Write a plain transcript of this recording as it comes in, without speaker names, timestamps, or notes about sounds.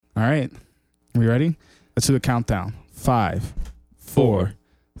All right. We ready? Let's do the countdown. 5, 4,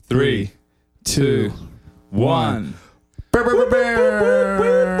 3, 2, 1.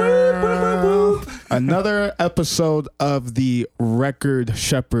 Another episode of the Record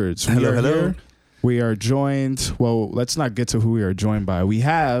Shepherds. Hello. Here. We are joined. Well, let's not get to who we are joined by. We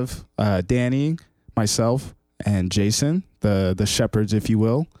have Danny, myself, and Jason, the Shepherds, if you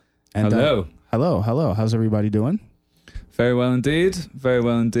will. And, hello. Hello. How's everybody doing? Very well indeed.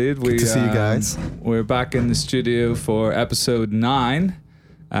 Good to see you guys. We're back in the studio for episode 9.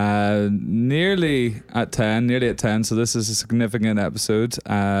 Nearly at 10. So this is a significant episode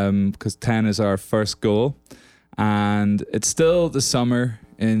because 10 is our first goal. And it's still the summer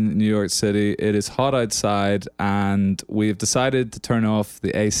in New York City. It is hot outside, and we've decided to turn off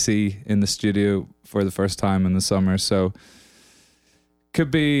the AC in the studio for the first time in the summer. So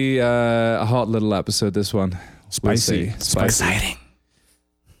could be a hot little episode, this one. Spicy. We'll Spicy. Exciting.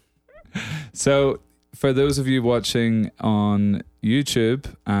 So for those of you watching on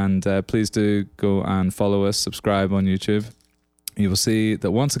YouTube, and please do go and follow us, subscribe on YouTube, you will see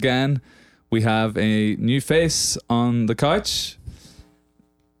that once again we have a new face on the couch.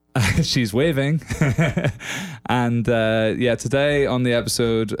 She's waving. And today on the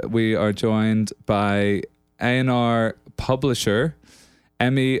episode we are joined by A&R publisher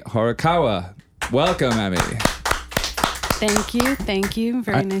Emmy Horikawa. Welcome, Emmy. Thank you.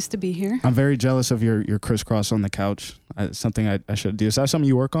 Very nice to be here. I'm very jealous of your crisscross on the couch. Something I should do. Is that something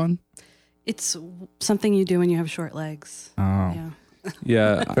you work on? It's something you do when you have short legs. Oh. Yeah.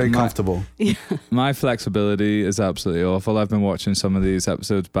 Yeah. Very comfortable. Yeah. My flexibility is absolutely awful. I've been watching some of these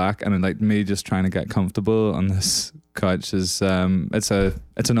episodes back, and like me just trying to get comfortable on this couch is it's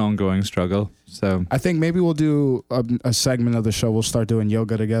an ongoing struggle. So I think maybe we'll do a segment of the show. We'll start doing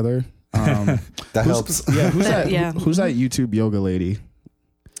yoga together. That helps. Yeah, who's that? Yeah. Who's that YouTube yoga lady?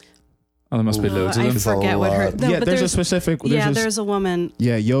 oh, there must be loads of I them. forget what her. No, yeah, but there's a specific. there's a woman.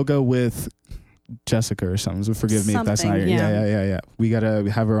 Yeah, yoga with Jessica or something. So forgive me if that's not. Something, Yeah. We gotta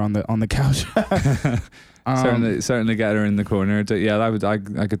have her on the couch. Certainly get her in the corner.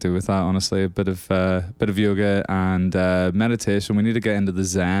 I could do with that, honestly. A bit of yoga and meditation. We need to get into the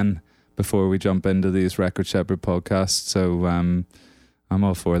Zen before we jump into these Record Shepherd podcasts. So I'm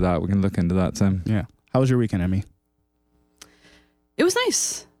all for that. We can look into that, Tim. Yeah. How was your weekend, Emmy? It was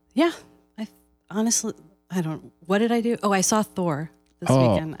nice. Yeah. What did I do? Oh, I saw Thor this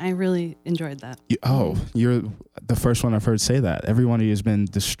weekend. I really enjoyed that. You're the first one I've heard say that. Everyone has been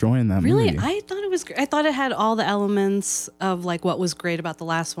destroying that Really? movie. I thought it was great. I thought it had all the elements of like what was great about the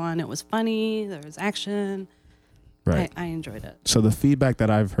last one. It was funny. There was action. Right. I enjoyed it. So the feedback that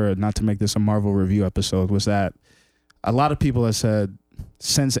I've heard, not to make this a Marvel review episode, was that a lot of people have said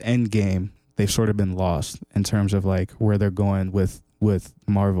since Endgame, they've sort of been lost in terms of like where they're going with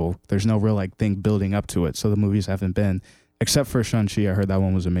Marvel. There's no real like thing building up to it. So the movies haven't been, except for Shang-Chi. I heard that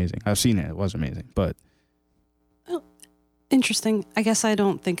one was amazing. I've seen it. It was amazing, but. Oh, interesting. I guess I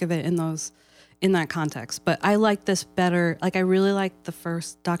don't think of it in that context, but I like this better. Like I really liked the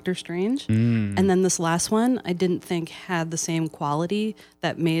first Doctor Strange. And then this last one, I didn't think had the same quality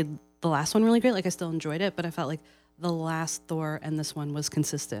that made the last one really great. Like I still enjoyed it, but I felt like the last Thor and this one was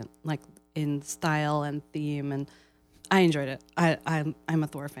consistent, like in style and theme, and I enjoyed it. I'm a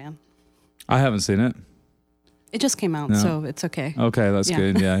Thor fan. I haven't seen it. It just came out, so it's okay. Okay, that's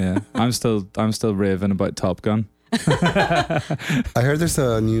good. Yeah. I'm still raving about Top Gun. I heard there's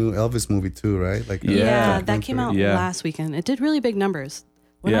a new Elvis movie too, right? Like that came out last weekend. It did really big numbers.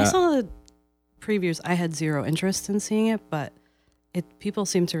 When I saw the previews, I had zero interest in seeing it, but people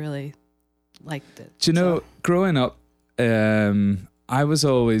seem to really liked it. Do you know, growing up, I was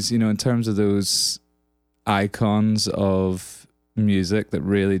always, in terms of those icons of music that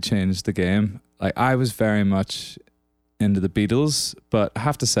really changed the game, like I was very much into the Beatles, but I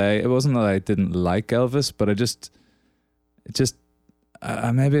have to say it wasn't that I didn't like Elvis, but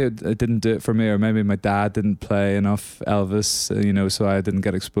maybe it didn't do it for me, or maybe my dad didn't play enough Elvis, so I didn't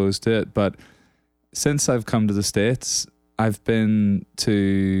get exposed to it. But since I've come to the States, I've been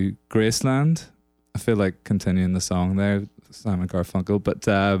to Graceland. I feel like continuing the song there, Simon Garfunkel, but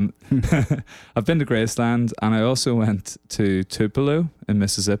I've been to Graceland, and I also went to Tupelo in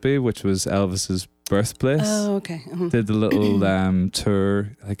Mississippi, which was Elvis's birthplace. Oh, okay. Uh-huh. Did the little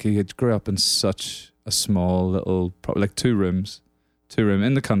tour. Like he had grew up in such a small little, probably like two room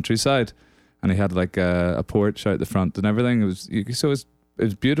in the countryside, and he had like a porch out the front and everything. It was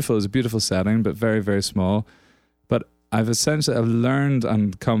beautiful. It was a beautiful setting, but very, very small. But I've learned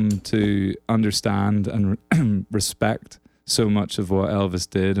and come to understand and respect so much of what Elvis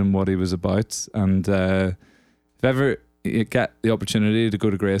did and what he was about. And if ever you get the opportunity to go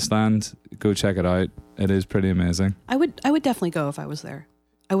to Graceland, go check it out. It is pretty amazing. I would definitely go if I was there.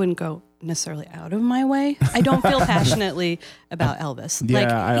 I wouldn't go necessarily out of my way. I don't feel passionately about Elvis.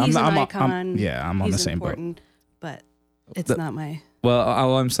 Yeah, he's an I'm icon. I'm on he's the same boat. important, but it's not my... Well,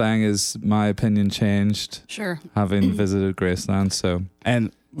 all I'm saying is my opinion changed Sure. having visited Graceland. So,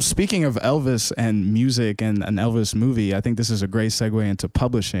 And speaking of Elvis and music and an Elvis movie, I think this is a great segue into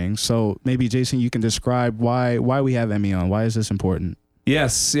publishing. So maybe Jason, you can describe why we have Emmy on. Why is this important?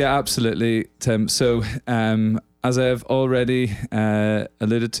 yes, yeah, absolutely, Tim. So, as I've already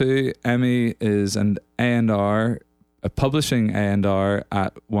alluded to, Emmy is an A&R, a publishing A&R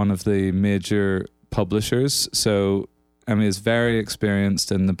at one of the major publishers. So Emmy is very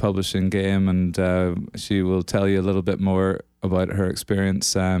experienced in the publishing game, and she will tell you a little bit more about her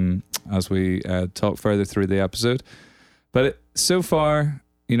experience as we talk further through the episode. But so far,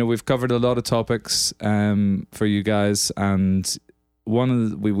 we've covered a lot of topics for you guys, and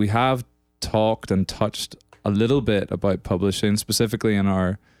we have talked and touched a little bit about publishing, specifically in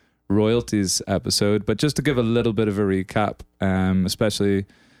our royalties episode. But just to give a little bit of a recap, especially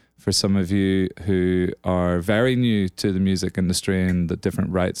for some of you who are very new to the music industry and the different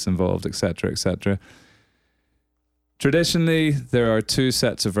rights involved, etc., etc. Traditionally, there are two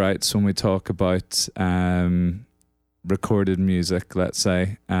sets of rights when we talk about recorded music, let's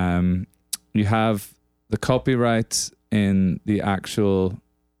say. You have the copyright in the actual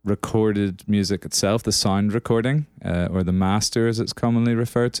recorded music itself, the sound recording, or the master as it's commonly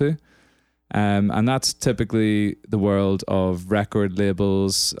referred to. And that's typically the world of record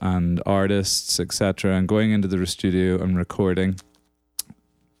labels and artists, etc., and going into the studio and recording.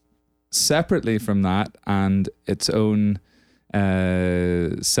 Separately from that, and its own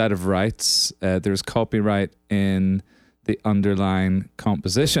set of rights, there's copyright in the underlying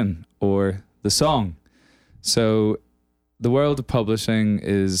composition or the song. So the world of publishing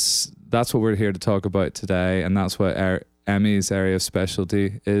that's what we're here to talk about today, and that's what Emmy's area of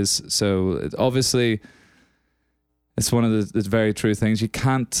specialty is. So obviously, it's one of the very true things.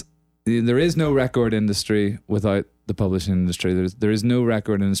 There is no record industry without the publishing industry. There is no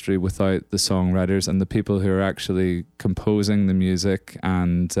record industry without the songwriters and the people who are actually composing the music,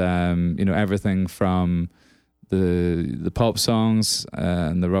 and everything from the pop songs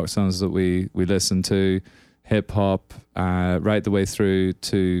and the rock songs that we listen to, hip hop, right the way through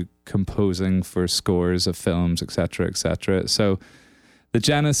to composing for scores of films, etc., etc. So the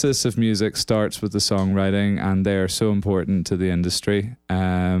genesis of music starts with the songwriting, and they are so important to the industry.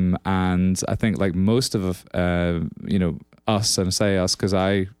 And I think, like most of us, and I say us because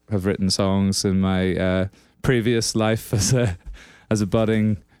I have written songs in my previous life as a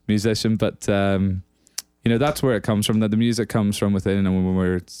budding musician, but that's where it comes from. That the music comes from within, and when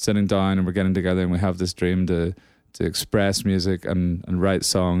we're sitting down and we're getting together and we have this dream to express music and write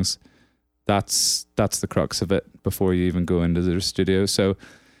songs, that's the crux of it before you even go into the studio. So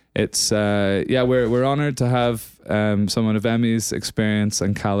it's we're honored to have someone of Emmy's experience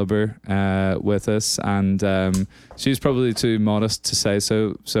and caliber with us, and she's probably too modest to say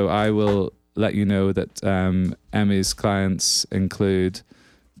so I will let you know that Emmy's clients include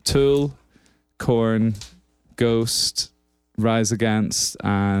Tool, Korn, Ghost, Rise Against,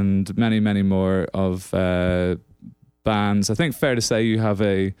 and many, many more of bands. I think fair to say you have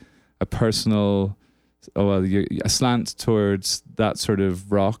a personal, a slant towards that sort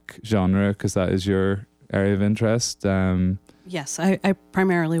of rock genre, because that is your area of interest. Yes, I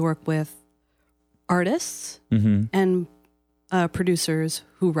primarily work with artists and producers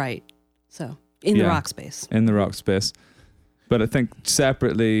who write. So in the rock space. In the rock space. But I think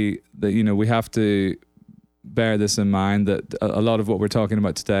separately that, we have to bear this in mind, that a lot of what we're talking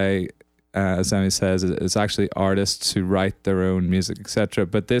about today, as Emmy says, is actually artists who write their own music, etc.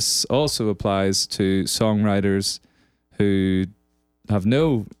 But this also applies to songwriters who have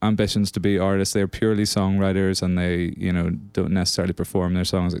no ambitions to be artists. They're purely songwriters, and they, don't necessarily perform their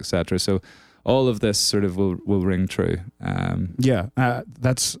songs, etc. So all of this sort of will ring true.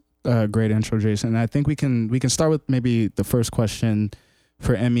 That's a great intro, Jason. I think we can start with maybe the first question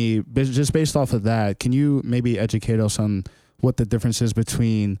for Emmy. Just based off of that, can you maybe educate us on what the difference is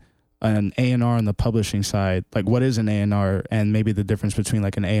between an A&R on the publishing side? Like, what is an A&R, and maybe the difference between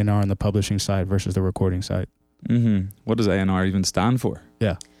like an A&R on the publishing side versus the recording side? Mm-hmm. What does A&R even stand for?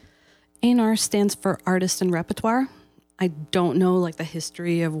 Yeah. A&R stands for Artist and Repertoire. I don't know like the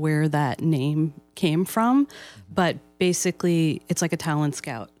history of where that name came from, but basically it's like a talent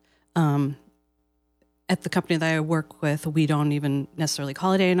scout. At the company that I work with, we don't even necessarily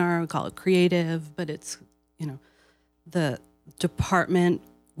call it A&R, we call it creative, but it's, the department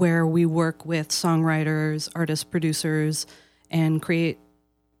where we work with songwriters, artists, producers, and create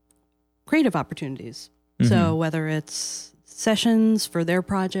creative opportunities. So whether it's sessions for their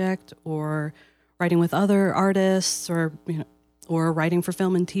project or writing with other artists or or writing for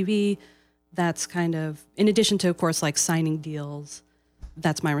film and TV, that's kind of, in addition to, of course, like signing deals,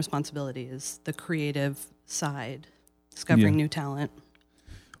 that's my responsibility, is the creative side, discovering new talent.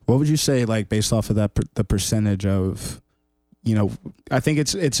 What would you say, like, based off of that, the percentage of, I think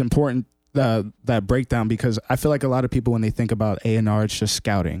it's important, that breakdown, because I feel like a lot of people, when they think about A&R, it's just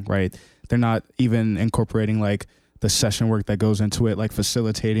scouting, right? They're not even incorporating like the session work that goes into it, like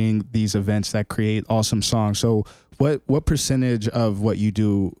facilitating these events that create awesome songs. So what percentage of what you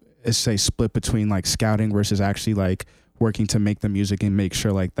do is, say, split between like scouting versus actually like working to make the music and make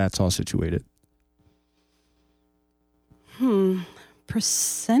sure like that's all situated?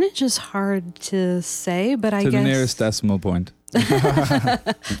 Percentage is hard to say, but I guess... To the nearest decimal point.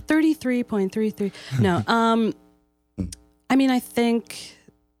 33.33. No. I mean, I think,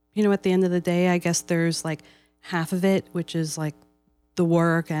 at the end of the day, I guess there's like half of it, which is like the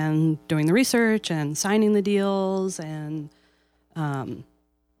work and doing the research and signing the deals and the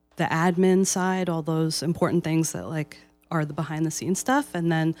admin side, all those important things that like are the behind the scenes stuff.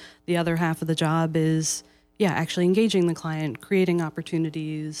 And then the other half of the job is, actually engaging the client, creating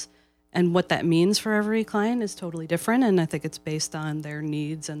opportunities. And what that means for every client is totally different. And I think it's based on their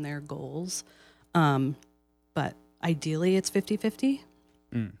needs and their goals. But ideally, it's 50-50.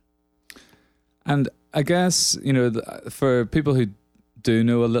 And I guess, for people who do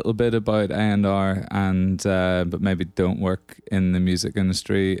know a little bit about A&R but maybe don't work in the music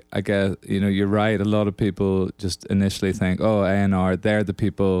industry, I guess, you're right. A lot of people just initially think, oh, A&R, they're the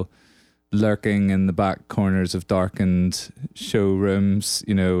people lurking in the back corners of darkened showrooms,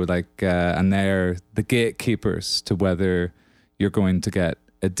 and they're the gatekeepers to whether you're going to get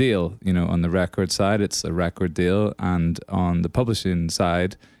a deal. On the record side, it's a record deal, and on the publishing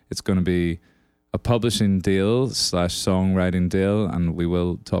side, it's going to be a publishing deal / songwriting deal, and we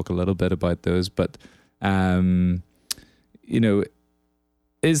will talk a little bit about those. But, is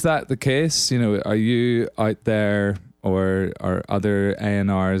that the case? Are you out there, or are other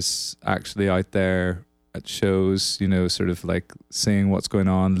A&Rs actually out there at shows, sort of like seeing what's going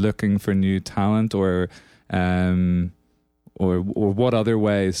on, looking for new talent, or what other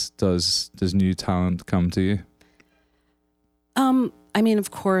ways does new talent come to you? I mean,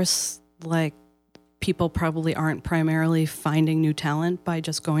 of course, like, people probably aren't primarily finding new talent by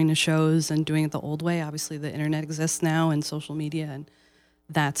just going to shows and doing it the old way. Obviously, the internet exists now and social media, and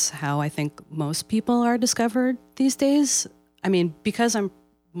that's how I think most people are discovered these days. I mean, because I'm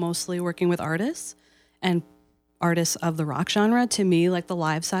mostly working with artists and artists of the rock genre, to me, like, the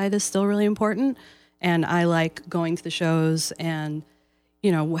live side is still really important. And I like going to the shows and,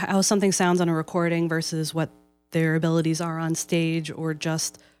 how something sounds on a recording versus what their abilities are on stage, or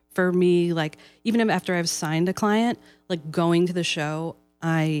just for me, like, even after I've signed a client, like, going to the show,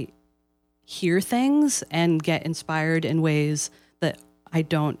 I hear things and get inspired in ways that I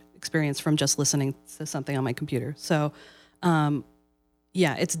don't experience from just listening to something on my computer. So,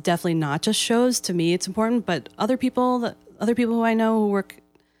 it's definitely not just shows. To me, it's important, but other people who I know who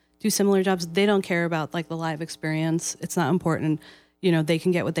do similar jobs, they don't care about like the live experience. It's not important. They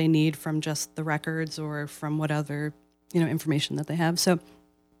can get what they need from just the records or from what other, information that they have. So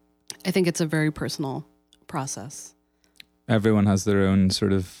I think it's a very personal process. Everyone has their own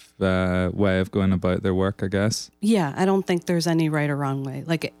sort of way of going about their work, I guess. Yeah, I don't think there's any right or wrong way.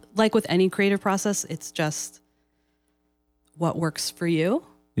 Like with any creative process, it's just what works for you.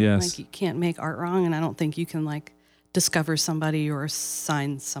 Yes. Like, you can't make art wrong, and I don't think you can like discover somebody or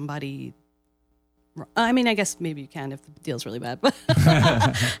sign somebody. I mean, I guess maybe you can if the deal's really bad. But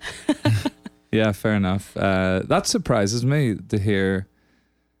yeah, fair enough. That surprises me to hear.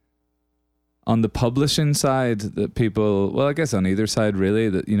 On the publishing side, that people, well, I guess on either side really,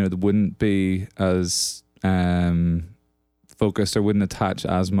 that that wouldn't be as focused or wouldn't attach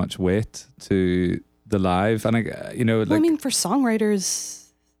as much weight to the live. And I mean, for songwriters,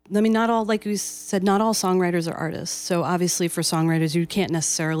 not all, like we said, not all songwriters are artists. So obviously for songwriters, you can't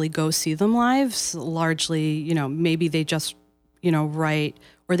necessarily go see them live. So largely, maybe they just, write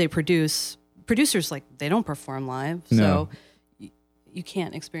or they produce. Producers, like, they don't perform live. No. So you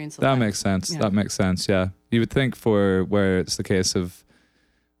can't experience that. Makes sense. Yeah. That makes sense. Yeah. You would think for where it's the case of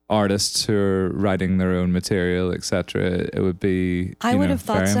artists who are writing their own material, etc., it would be I would have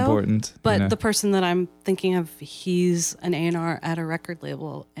thought very so, important. But the person that I'm thinking of, he's an A&R at a record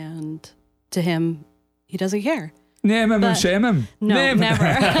label, and to him, he doesn't care. Name him and shame him. No, Name never.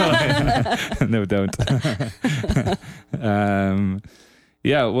 No, don't.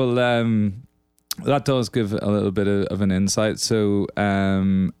 Yeah, well, that does give a little bit of an insight. So,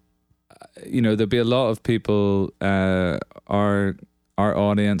 there'll be a lot of people, our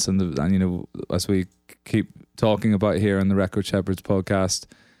audience, and as we keep talking about here on the Record Shepherds podcast,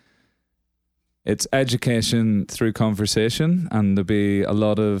 it's education through conversation, and there'll be a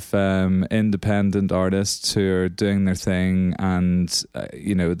lot of independent artists who are doing their thing, and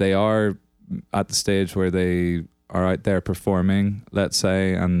they are at the stage where they are out there performing, let's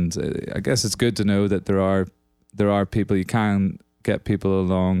say, and I guess it's good to know that there are people, you can get people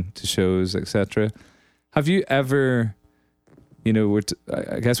along to shows, etc. Have you ever,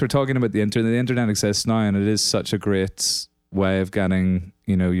 I guess we're talking about the internet. The internet exists now, and it is such a great way of getting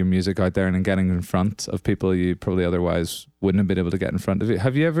your music out there and getting in front of people you probably otherwise wouldn't have been able to get in front of.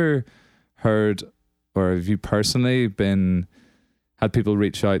 Have you ever heard, or have you personally had people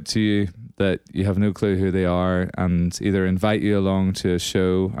reach out to you that you have no clue who they are and either invite you along to a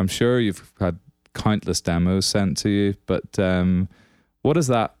show? I'm sure you've had countless demos sent to you, but what does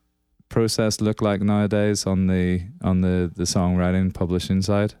that process look like nowadays on the songwriting publishing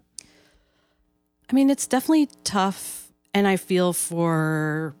side? I mean, it's definitely tough, and I feel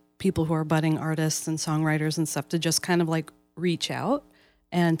for people who are budding artists and songwriters and stuff to just kind of like reach out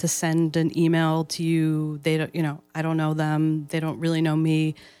and to send an email to you. They don't, I don't know them. They don't really know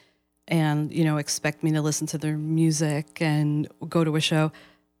me, and, expect me to listen to their music and go to a show.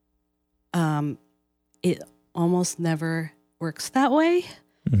 It almost never works that way.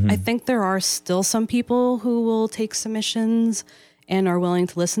 Mm-hmm. I think there are still some people who will take submissions and are willing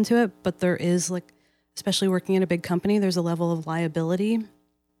to listen to it, but there is, like, especially working in a big company, there's a level of liability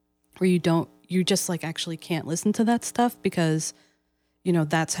where you just like actually can't listen to that stuff because,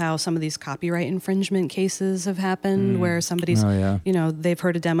 that's how some of these copyright infringement cases have happened, where somebody's, they've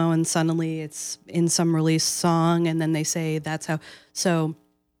heard a demo and suddenly it's in some released song, and then they say that's how. So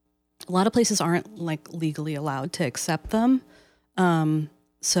a lot of places aren't like legally allowed to accept them.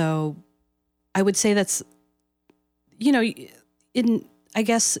 So I would say that's, I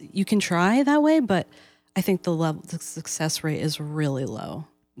guess you can try that way, but I think the success rate is really low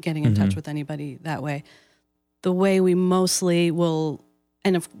getting in touch with anybody that way. The way we mostly will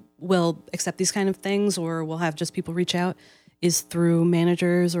accept these kind of things, or we'll have just people reach out, is through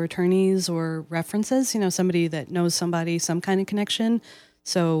managers or attorneys or references, somebody that knows somebody, some kind of connection.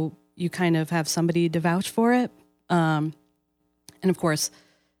 So you kind of have somebody to vouch for it. And of course,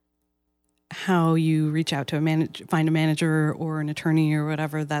 how you reach out to find a manager or an attorney or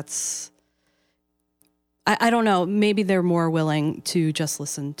whatever, that's, I don't know. Maybe they're more willing to just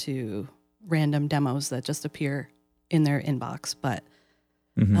listen to random demos that just appear in their inbox, but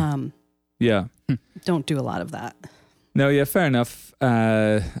don't do a lot of that. No, yeah, fair enough.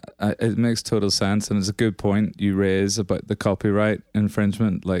 It makes total sense, and it's a good point you raise about the copyright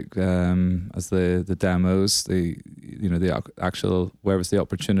infringement. Like, as the demos, the actual, where was the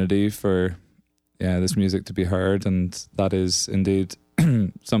opportunity for this music to be heard, and that is indeed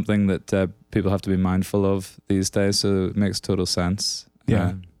something that people have to be mindful of these days. So it makes total sense.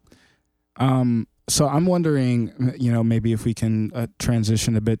 Yeah. So I'm wondering, maybe if we can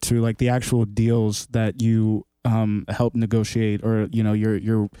transition a bit to like the actual deals that you help negotiate, or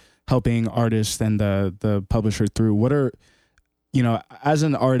you're helping artists and the publisher through. What are, as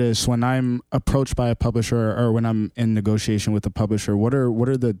an artist, when I'm approached by a publisher or when I'm in negotiation with a publisher, what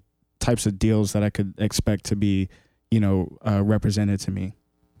are the types of deals that I could expect to be represented to me?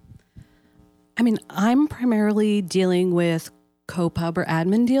 I mean, I'm primarily dealing with co-pub or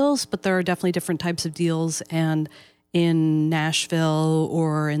admin deals, but there are definitely different types of deals. And in Nashville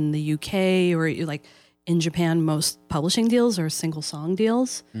or in the UK or like in Japan, most publishing deals are single song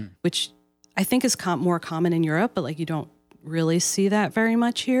deals, which I think is more common in Europe, but like you don't really see that very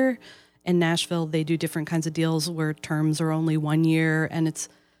much here. In Nashville, they do different kinds of deals where terms are only 1 year, and it's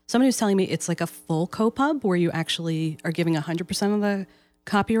somebody was telling me it's like a full co-pub where you actually are giving 100% of the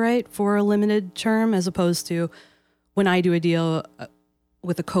copyright for a limited term, as opposed to when I do a deal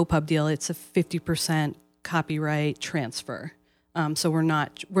with a co-pub deal, it's a 50% copyright transfer. So we're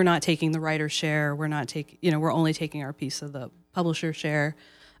not taking the writer's share. We're not taking, we're only taking our piece of the publisher share.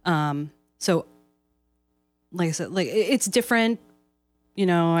 So like I said, like it's different,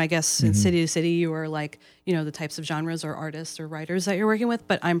 I guess in city to city, or like, the types of genres or artists or writers that you're working with,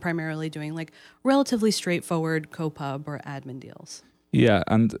 but I'm primarily doing like relatively straightforward co-pub or admin deals. Yeah.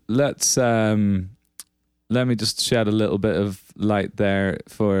 And let me just shed a little bit of light there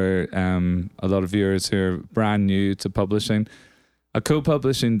for a lot of viewers who are brand new to publishing. A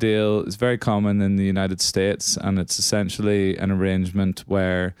co-publishing deal is very common in the United States, and it's essentially an arrangement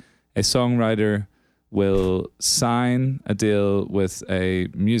where a songwriter will sign a deal with a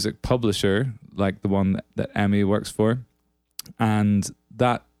music publisher like the one that Emmy works for, and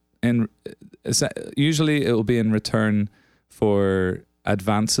that usually it will be in return for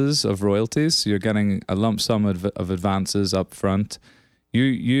advances of royalties. So you're getting a lump sum of advances up front.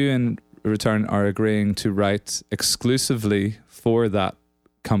 You in return are agreeing to write exclusively for that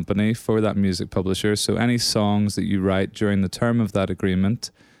company, for that music publisher. So any songs that you write during the term of that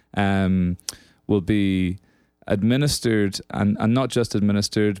agreement will be administered, and not just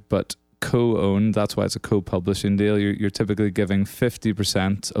administered, but co-owned. That's why it's a co-publishing deal. You're typically giving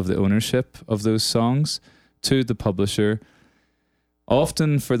 50% of the ownership of those songs to the publisher,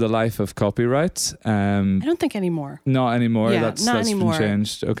 often for the life of copyright. I don't think anymore. Not anymore. Yeah, that's anymore. been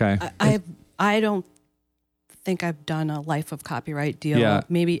changed. Okay. I don't think I've done a life of copyright deal,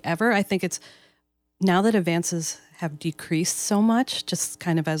 maybe ever. I think it's now that advances have decreased so much, just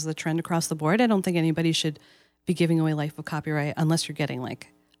kind of as the trend across the board. I don't think anybody should be giving away life of copyright unless you're getting like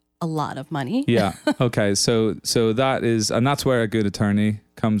a lot of money. Yeah. Okay. So that is, and that's where a good attorney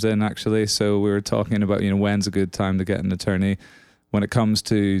comes in, actually. So we were talking about, when's a good time to get an attorney. When it comes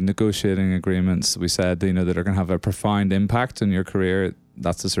to negotiating agreements, we said, that are going to have a profound impact on your career.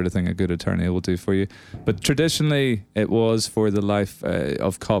 That's the sort of thing a good attorney will do for you. But traditionally, it was for the life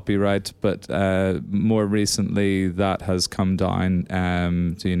of copyright. But more recently, that has come down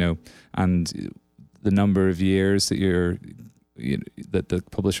to, and the number of years that that the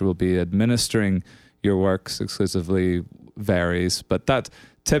publisher will be administering your works exclusively varies. But that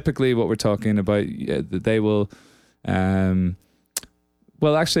typically what we're talking about, they will.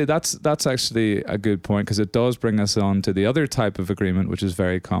 Well, actually, that's actually a good point, because it does bring us on to the other type of agreement, which is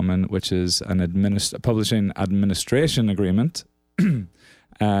very common, which is an publishing administration agreement.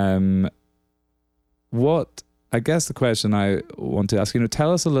 What I guess the question I want to ask,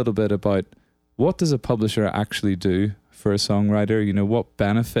 tell us a little bit about what does a publisher actually do for a songwriter? What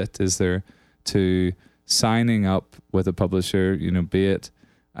benefit is there to signing up with a publisher? Be it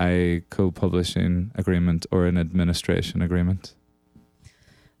a co-publishing agreement or an administration agreement.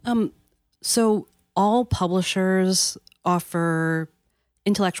 So all publishers offer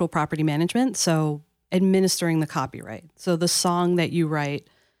intellectual property management, so administering the copyright. So the song that you write,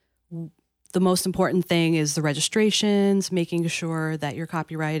 the most important thing is the registrations, making sure that your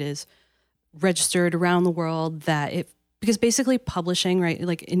copyright is registered around the world, because basically publishing, right,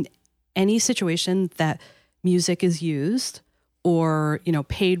 like in any situation that music is used or,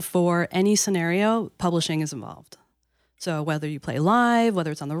 paid for, any scenario, publishing is involved. So whether you play live,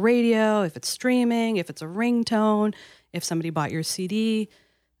 whether it's on the radio, if it's streaming, if it's a ringtone, if somebody bought your CD,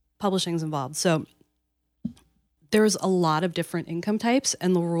 publishing's involved. So there's a lot of different income types,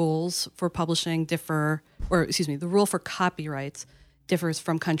 and the rules for publishing the rule for copyrights differs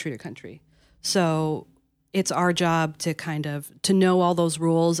from country to country. So it's our job to know all those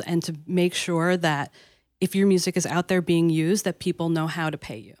rules and to make sure that if your music is out there being used, that people know how to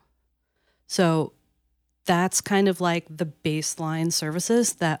pay you. So that's kind of like the baseline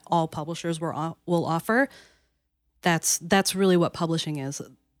services that all publishers will offer. That's really what publishing is.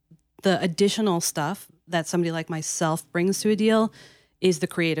 The additional stuff that somebody like myself brings to a deal is the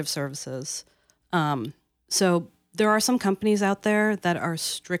creative services. So there are some companies out there that are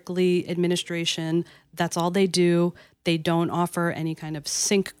strictly administration. That's all they do. They don't offer any kind of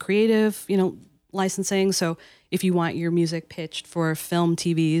sync creative, licensing. So if you want your music pitched for film,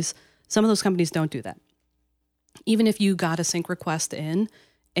 TVs, some of those companies don't do that. Even if you got a sync request in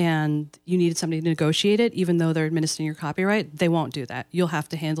and you needed somebody to negotiate it, even though they're administering your copyright, they won't do that. You'll have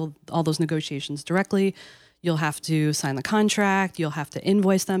to handle all those negotiations directly. You'll have to sign the contract. You'll have to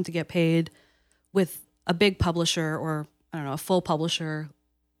invoice them to get paid. With a big publisher, or a full publisher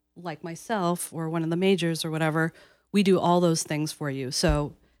like myself or one of the majors or whatever, we do all those things for you.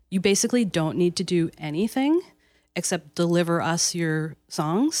 So you basically don't need to do anything except deliver us your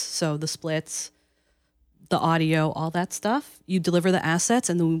songs. So the splits, the audio, all that stuff. You deliver the assets,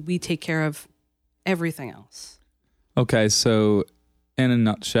 and then we take care of everything else. Okay, so in a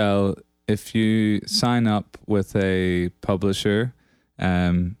nutshell, if you sign up with a publisher,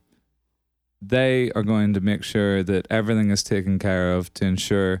 they are going to make sure that everything is taken care of to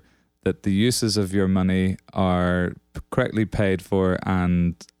ensure that the uses of your money are correctly paid for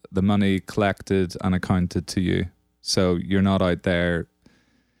and the money collected and accounted to you. So you're not out there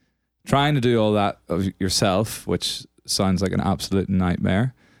trying to do all that of yourself, which sounds like an absolute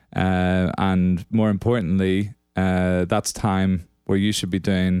nightmare. And more importantly, that's time where you should be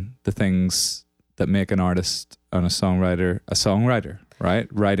doing the things that make an artist and a songwriter, right?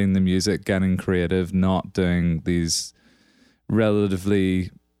 Writing the music, getting creative, not doing these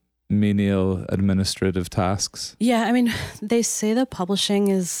relatively menial administrative tasks. Yeah, I mean, they say that publishing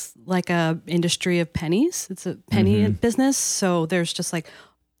is like a industry of pennies. It's a penny business. So there's just like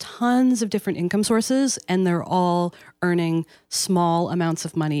tons of different income sources, and they're all earning small amounts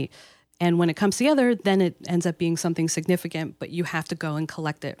of money. And when it comes together, then it ends up being something significant, but you have to go and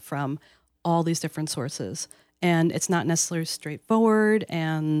collect it from all these different sources. And it's not necessarily straightforward.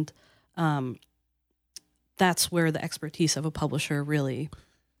 And that's where the expertise of a publisher really,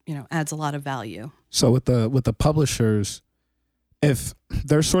 adds a lot of value. So with the publishers, if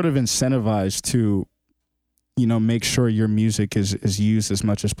they're sort of incentivized to, make sure your music is used as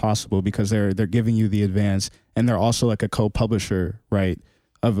much as possible because they're giving you the advance, and they're also like a co-publisher, right,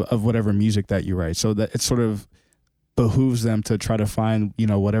 of whatever music that you write. So that it sort of behooves them to try to find,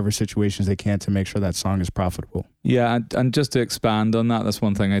 whatever situations they can to make sure that song is profitable. Yeah, and just to expand on that, that's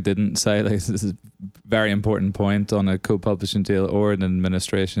one thing I didn't say. Like, this is a very important point on a co-publishing deal or an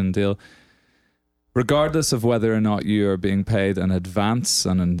administration deal. Regardless of whether or not you are being paid an advance,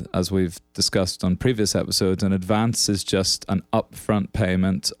 and as we've discussed on previous episodes, an advance is just an upfront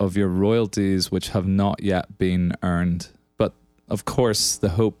payment of your royalties which have not yet been earned. But of course, the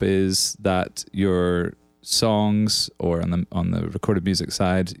hope is that your songs, or on the recorded music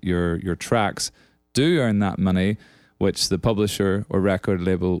side, your tracks do earn that money, which the publisher or record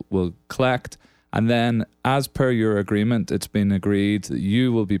label will collect. And then, as per your agreement, it's been agreed that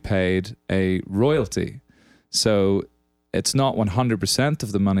you will be paid a royalty. So it's not 100%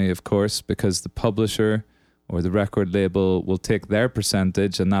 of the money, of course, because the publisher or the record label will take their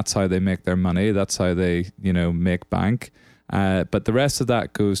percentage, and that's how they make their money. That's how they, make bank. But the rest of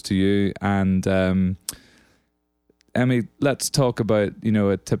that goes to you. And Emmy, let's talk about,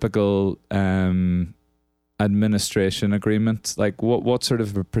 a typical administration agreement. Like what sort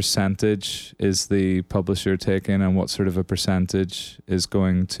of a percentage is the publisher taking, and what sort of a percentage is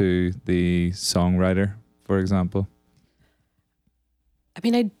going to the songwriter, for example? I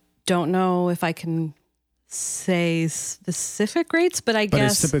mean, I don't know if I can say specific rates, but I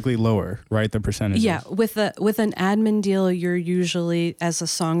guess it's typically lower, right? The percentage. Yeah, with an admin deal, you're usually, as a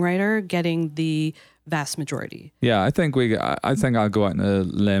songwriter, getting the vast majority. Yeah, I think I'll go out on a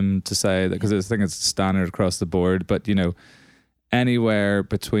limb to say that, because I think it's standard across the board, but anywhere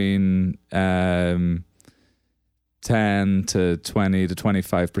between 10 to 20 to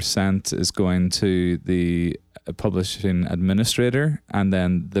 25% is going to the publishing administrator, and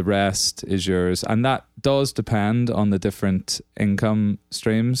then the rest is yours. And that does depend on the different income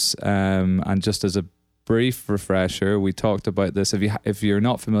streams. And just as a brief refresher, we talked about this. If you're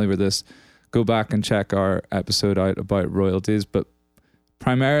not familiar with this, go back and check our episode out about royalties. But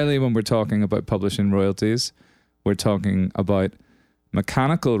primarily when we're talking about publishing royalties, we're talking about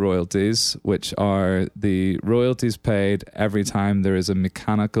mechanical royalties, which are the royalties paid every time there is a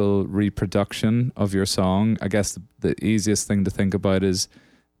mechanical reproduction of your song. I guess the easiest thing to think about is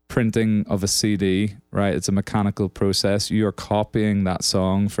printing of a CD, right? It's a mechanical process. You're copying that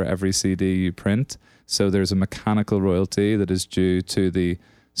song for every CD you print. So there's a mechanical royalty that is due to the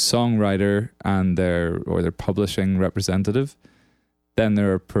songwriter and their publishing representative. Then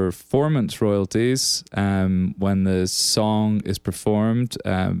there are performance royalties when the song is performed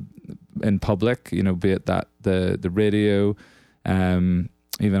in public, be it that the radio, even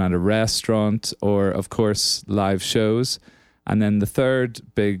at a restaurant, or of course live shows. And then the third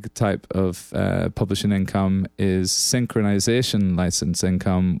big type of publishing income is synchronization license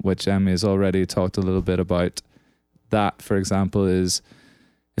income, which Emmy has already talked a little bit about. That, for example, is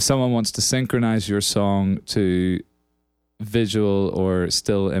if someone wants to synchronize your song to visual or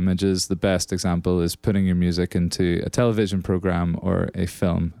still images, the best example is putting your music into a television program or a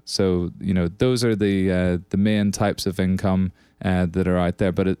film. So, those are the main types of income that are out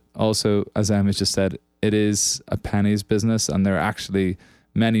there. But it also, as Emma just said, it is a pennies business, and there are actually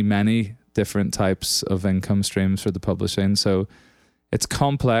many, many different types of income streams for the publishing. So it's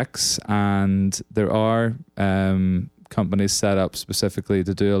complex, and there are companies set up specifically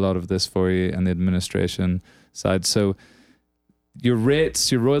to do a lot of this for you and the administration side. So your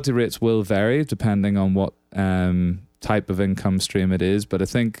royalty rates will vary depending on what type of income stream it is. But I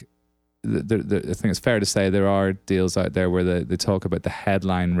think it's fair to say there are deals out there where they talk about the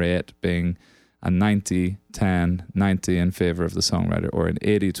headline rate being a 90-10, 90 in favor of the songwriter, or an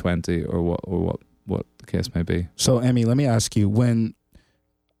 80-20, or what the case may be. So, Emmy, let me ask you, when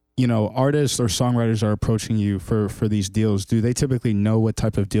artists or songwriters are approaching you for these deals, do they typically know what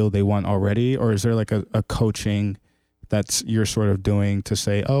type of deal they want already, or is there like a coaching that's you're sort of doing to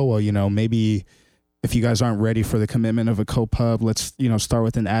say, oh, well, maybe if you guys aren't ready for the commitment of a co-pub, let's, start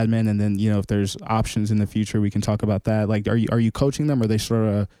with an admin, and then, if there's options in the future, we can talk about that. Like, are you coaching them, or are they sort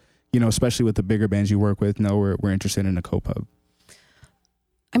of, especially with the bigger bands you work with, no, we're interested in a co-pub?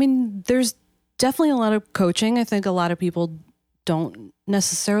 I mean, there's definitely a lot of coaching. I think a lot of people don't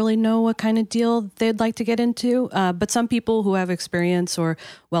necessarily know what kind of deal they'd like to get into. But some people who have experience or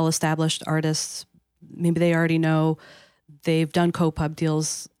well-established artists, maybe they already know they've done co-pub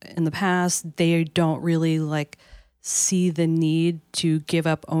deals in the past. They don't really see the need to give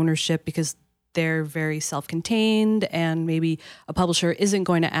up ownership because they're very self-contained and maybe a publisher isn't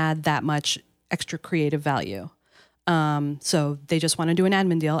going to add that much extra creative value. So they just want to do an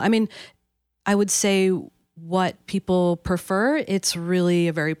admin deal. I mean, I would say what people prefer, it's really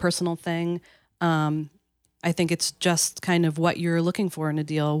a very personal thing. I think it's just kind of what you're looking for in a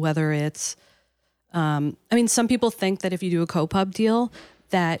deal, whether it's, some people think that if you do a co-pub deal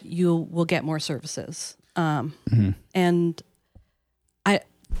that you will get more services. And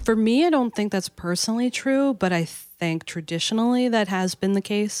for me, I don't think that's personally true, but I think traditionally that has been the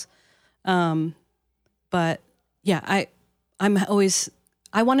case. But yeah,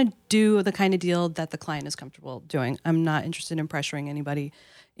 I want to do the kind of deal that the client is comfortable doing. I'm not interested in pressuring anybody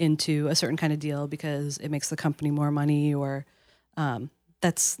into a certain kind of deal because it makes the company more money or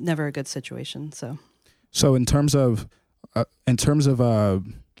that's never a good situation. So in terms of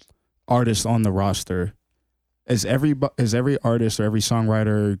artists on the roster, is every artist or every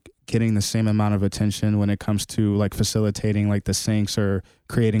songwriter getting the same amount of attention when it comes to facilitating the syncs or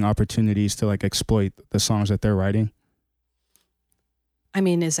creating opportunities to exploit the songs that they're writing? I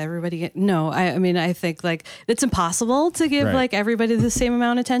mean, is everybody no, I think it's impossible to give everybody the same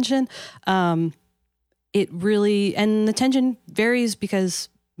amount of attention. It really, and the attention varies because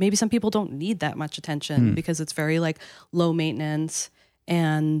maybe some people don't need that much attention because it's very low maintenance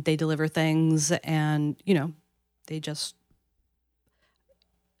and they deliver things and, they just,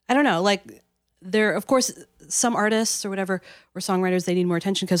 I don't know, there, of course, some artists or whatever, or songwriters, they need more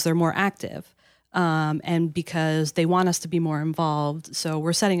attention because they're more active. And because they want us to be more involved. So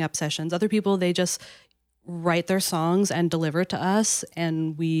we're setting up sessions. Other people, they just write their songs and deliver to us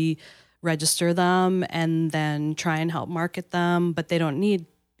and we register them and then try and help market them. But they don't need,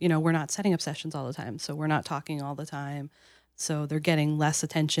 we're not setting up sessions all the time. So we're not talking all the time. So they're getting less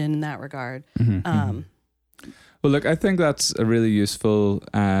attention in that regard. Well, look, I think that's a really useful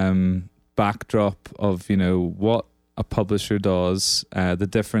backdrop of, what a publisher does, the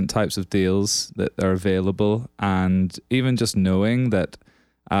different types of deals that are available, and even just knowing that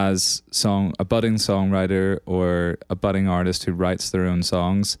as a budding songwriter or a budding artist who writes their own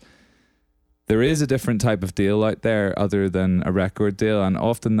songs, there is a different type of deal out there other than a record deal, and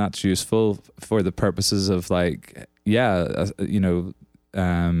often that's useful for the purposes of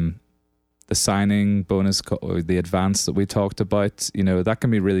the signing bonus or the advance that we talked about, that can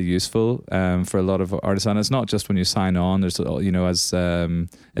be really useful for a lot of artists. And it's not just when you sign on. There's,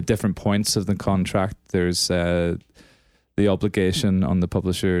 at different points of the contract, there's the obligation on the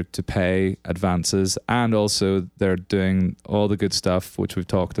publisher to pay advances. And also they're doing all the good stuff, which we've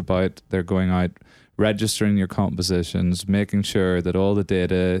talked about. They're going out, registering your compositions, making sure that all the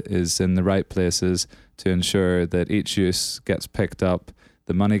data is in the right places to ensure that each use gets picked up,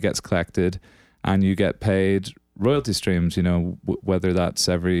 the money gets collected, and you get paid royalty streams, whether that's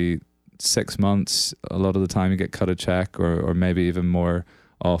every 6 months, a lot of the time you get cut a check or maybe even more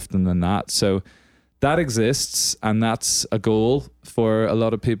often than that. So that exists, and that's a goal for a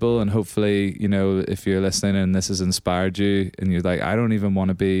lot of people. And hopefully, if you're listening and this has inspired you and you're I don't even want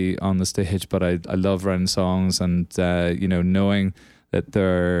to be on the stage, but I love writing songs, and, knowing that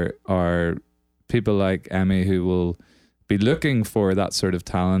there are people like Emmy who will be looking for that sort of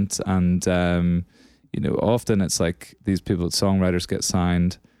talent. And often it's these people, songwriters, get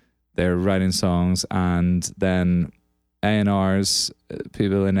signed, they're writing songs, and then A&Rs,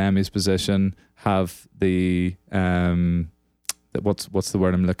 people in Emmy's position, have the what's the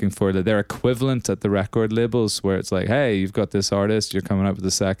word I'm looking for, that they're equivalent at the record labels, where it's hey, you've got this artist, you're coming up with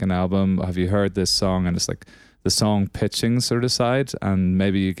the second album, have you heard this song? And it's the song pitching sort of side, and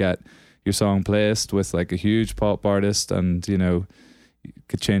maybe you get your song placed with a huge pop artist, and it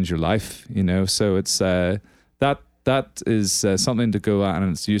could change your life, so it's that is something to go at,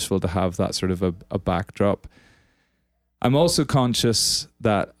 and it's useful to have that sort of a backdrop. I'm also conscious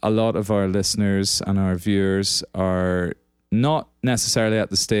that a lot of our listeners and our viewers are not necessarily at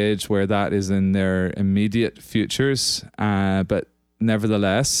the stage where that is in their immediate futures, but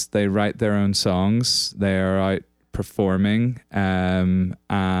nevertheless they write their own songs, they are out performing, and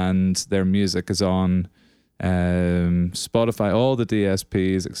their music is on Spotify, all the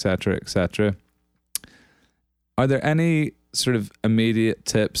DSPs, etc. Are there any sort of immediate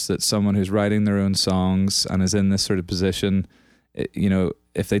tips that someone who's writing their own songs and is in this sort of position,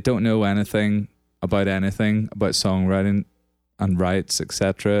 if they don't know anything about songwriting and rights,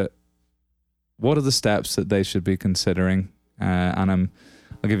 etc., what are the steps that they should be considering? And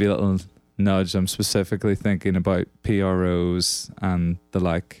I'll give you a little nudge. I'm specifically thinking about PROs and the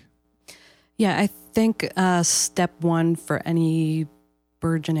like. Yeah, I think step one for any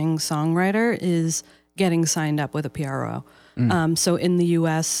burgeoning songwriter is getting signed up with a PRO. So in the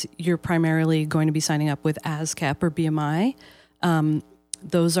US, you're primarily going to be signing up with ASCAP or BMI.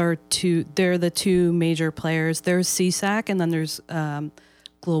 Those are they're the two major players. There's CSAC and then there's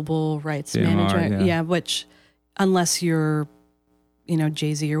Global Rights BMR, Management. yeah. Which unless you're,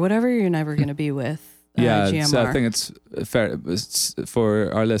 Jay-Z or whatever, you're never going to be with GMR. So I think it's fair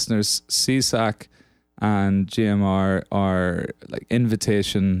for our listeners. CSAC and GMR are like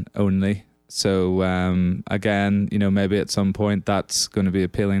invitation only. So again, maybe at some point that's going to be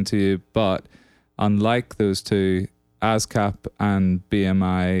appealing to you. But unlike those two, ASCAP and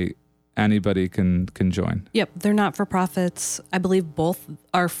BMI, anybody can join. Yep, they're not for profits. I believe both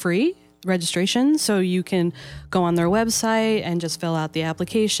are free registration, so you can go on their website and just fill out the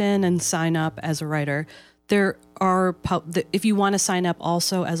application and sign up as a writer. There are, if you want to sign up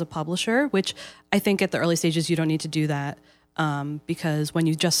also as a publisher, which I think at the early stages you don't need to do that, because when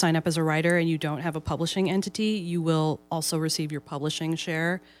you just sign up as a writer and you don't have a publishing entity, you will also receive your publishing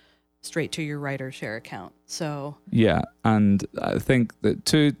share straight to your writer share account. So yeah, and I think that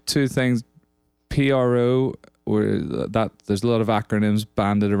two things, PRO, or that there's a lot of acronyms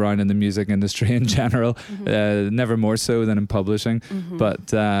banded around in the music industry in general, never more so than in publishing. But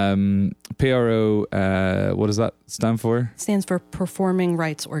PRO, what does that stand for? Stands for Performing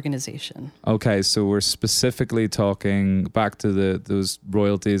Rights Organization. Okay, so we're specifically talking back to those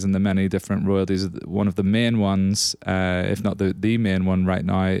royalties and the many different royalties. One of the main ones, if not the main one right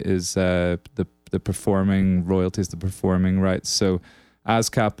now, is the performing royalties, the performing rights. So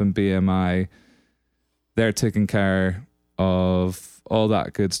ASCAP and BMI, they're taking care of all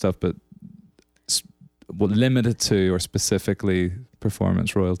that good stuff, but limited to or specifically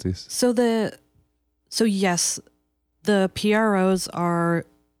performance royalties. So yes, the PROs are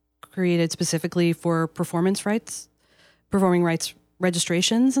created specifically for performing rights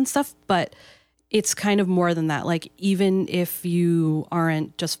registrations and stuff, but it's kind of more than that. Like, even if you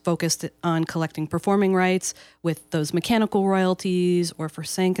aren't just focused on collecting performing rights with those mechanical royalties or for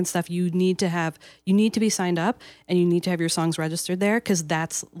sync and stuff, you need to be signed up and you need to have your songs registered there, because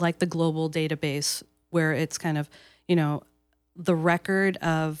that's like the global database where it's kind of, the record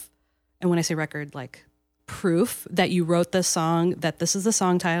of, and when I say record, like proof that you wrote this song, that this is the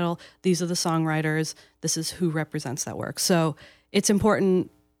song title, these are the songwriters, this is who represents that work. So it's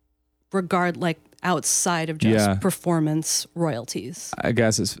important outside of just performance royalties. I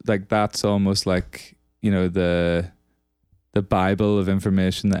guess it's like, that's almost like, the Bible of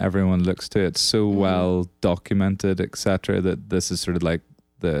information that everyone looks to. It's so well documented, etc., that this is sort of like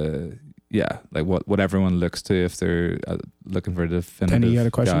what everyone looks to if they're looking for a definitive Kenny, you had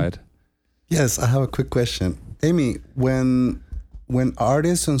a question? guide. Yes, I have a quick question. Amy, when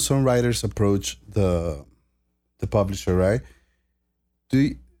artists and songwriters approach the publisher, right?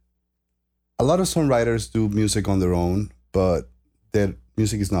 A lot of songwriters do music on their own, but their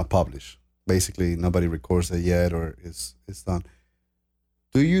music is not published. Basically, nobody records it yet, or it's done.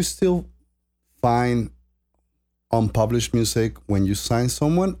 Do you still find unpublished music when you sign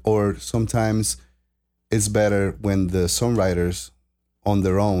someone, or sometimes it's better when the songwriters on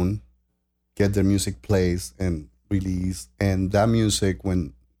their own get their music placed and released, and that music,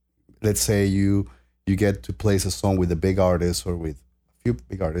 when, let's say you get to place a song with a big artist or with a few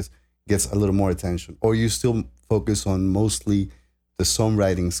big artists, gets a little more attention, or you still focus on mostly the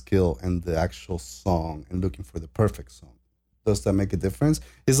songwriting skill and the actual song and looking for the perfect song? Does that make a difference?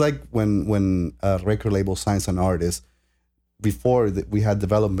 It's like when a record label signs an artist. Before we had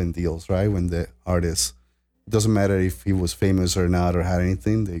development deals, right? When the artist, doesn't matter if he was famous or not or had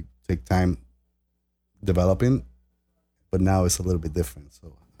anything, they take time developing, but now it's a little bit different.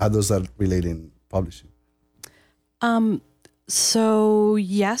 So how does that relate in publishing? So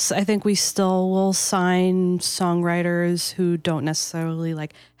yes, I think we still will sign songwriters who don't necessarily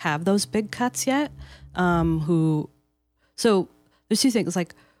have those big cuts yet. So there's two things.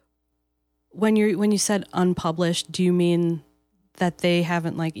 Like, when you said unpublished, do you mean that they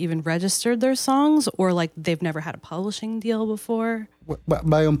haven't even registered their songs, or they've never had a publishing deal before?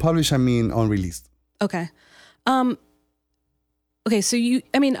 By unpublished, I mean unreleased. Okay. Okay. So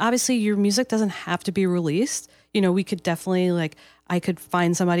obviously your music doesn't have to be released. We could definitely I could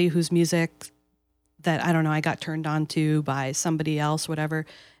find somebody whose music that, I don't know, I got turned on to by somebody else, whatever.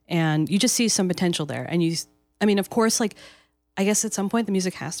 And you just see some potential there. And of course, I guess at some point the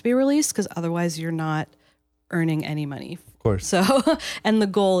music has to be released because otherwise you're not earning any money. Of course. So, and the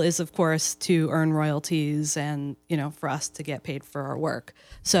goal is, of course, to earn royalties and, you know, for us to get paid for our work.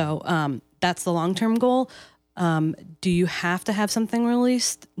 So that's the long-term goal. Do you have to have something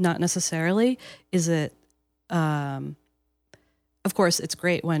released? Not necessarily. Is it, of course, it's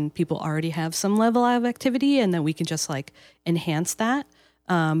great when people already have some level of activity and then we can just like enhance that.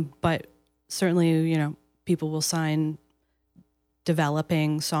 But certainly, you know, people will sign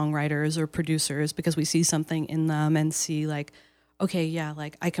developing songwriters or producers because we see something in them and see like, okay, yeah,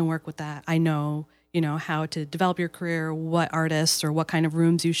 like I can work with that. I know, you know, how to develop your career, what artists or what kind of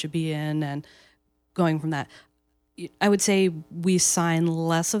rooms you should be in, and going from that. I would say we sign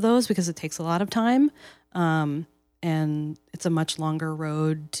less of those because it takes a lot of time. And it's a much longer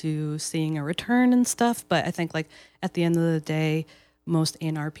road to seeing a return and stuff. But I think like at the end of the day, most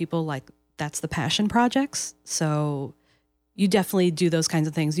A&R people, like that's the passion projects. So you definitely do those kinds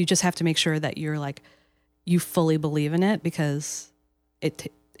of things. You just have to make sure that you're like, you fully believe in it because it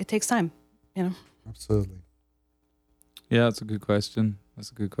takes time, you know? Absolutely. Yeah, that's a good question.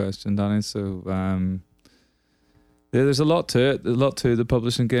 That's a good question, Danny. So, yeah, there's a lot to it. A lot to the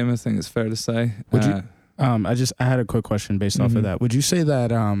publishing game, I think it's fair to say. Would you? I had a quick question based off of that. Would you say that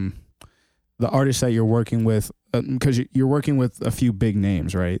the artists that you're working with, because you're working with a few big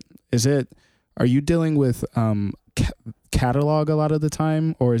names, right? Are you dealing with catalog a lot of the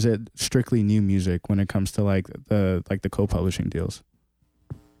time, or is it strictly new music when it comes to like the co-publishing deals?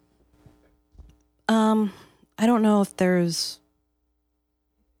 I don't know if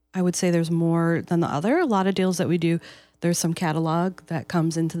I would say there's more than the other. A lot of deals that we do, there's some catalog that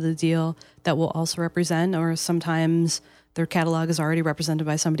comes into the deal that will also represent, or sometimes their catalog is already represented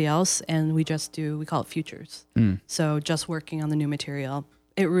by somebody else and we call it futures. So just working on the new material.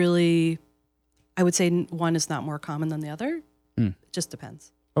 It really, I would say one is not more common than the other. It just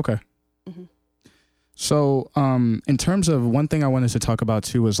depends. Okay. Mm-hmm. So in terms of one thing I wanted to talk about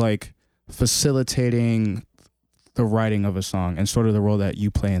too was like facilitating the writing of a song and sort of the role that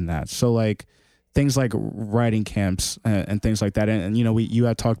you play in that. So like things like writing camps and things like that. And you know, you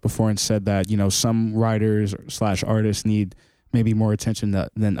had talked before and said that, you know, some writers / artists need maybe more attention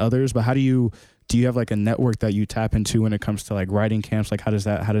than others. But do you have like a network that you tap into when it comes to like writing camps? Like how does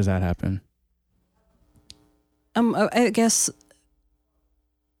that happen? I guess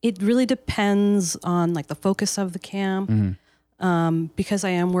it really depends on like the focus of the camp. Because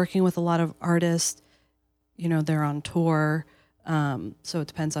I am working with a lot of artists, you know, they're on tour. So it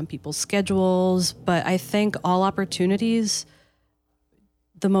depends on people's schedules, but I think all opportunities,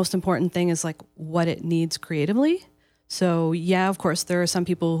 the most important thing is like what it needs creatively. So yeah, of course, there are some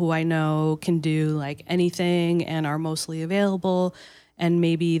people who I know can do like anything and are mostly available and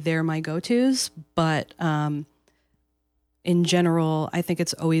maybe they're my go-tos, but, in general, I think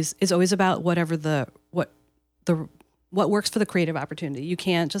it's always about what works for the creative opportunity. You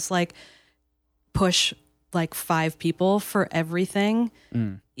can't just like push like 5 people for everything,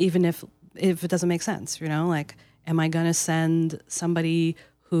 even if it doesn't make sense, you know, like, am I going to send somebody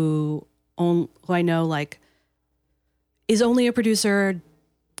who I know like is only a producer,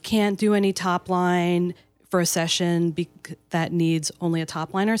 can't do any top line for a session that needs only a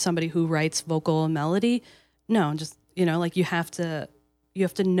top liner, somebody who writes vocal and melody? No, just, you know, like you have to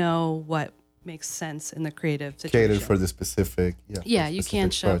know what makes sense in the creative situation. Catered for the specific. Yeah, you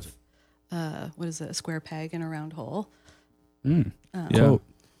can't shove a square peg in a round hole. Yeah.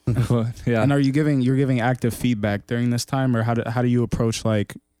 Yeah. And you're giving active feedback during this time, or how do you approach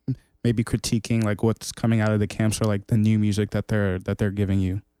like maybe critiquing like what's coming out of the camps or like the new music that they're giving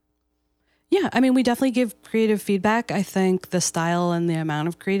you? Yeah, I mean, we definitely give creative feedback. I think the style and the amount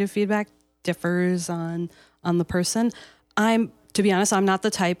of creative feedback differs on the person. To be honest, I'm not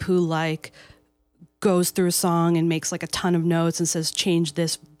the type who like goes through a song and makes like a ton of notes and says, change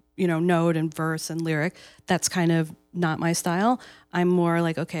this, you know, note and verse and lyric. That's kind of not my style. I'm more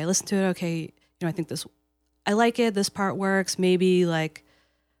like, okay, listen to it. Okay, you know, I think I like it. This part works. Maybe like,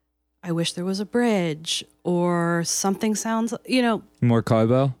 I wish there was a bridge or something sounds, you know. More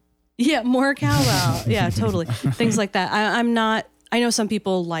cowbell? Yeah, more cowbell. Yeah, totally. Things like that. I'm not, I know some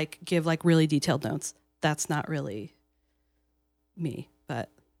people like give like really detailed notes. That's not really me, but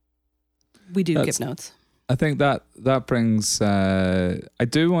we do give notes. I think that brings. I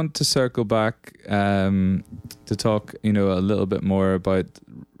do want to circle back to talk, you know, a little bit more about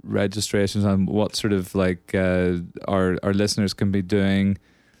registrations and what sort of like our listeners can be doing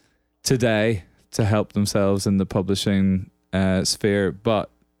today to help themselves in the publishing sphere. But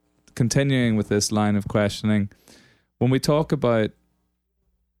continuing with this line of questioning, when we talk about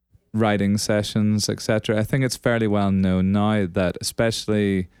writing sessions, etc. I think it's fairly well known now that,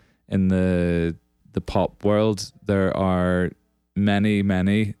 especially in the pop world, there are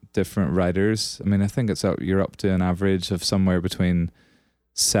many different writers. I mean, I think you're up to an average of somewhere between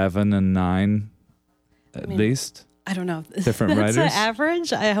 7 and 9 at least. I don't know. Different That's writers. An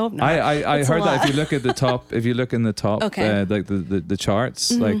average? I hope not. I heard that if you look at the top, Okay. like the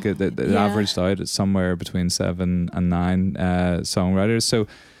charts, like it Yeah. averaged out at somewhere between 7 and 9 songwriters. So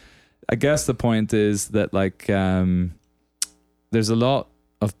I guess the point is that like there's a lot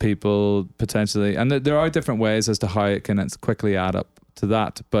of people potentially, and there are different ways as to how it can quickly add up to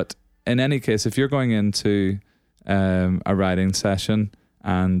that. But in any case, if you're going into a writing session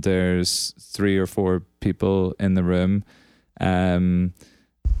and there's 3 or 4 people in the room, I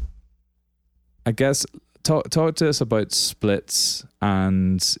guess talk to us about splits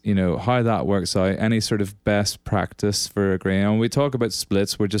and, you know, how that works out, any sort of best practice for agreeing. And when we talk about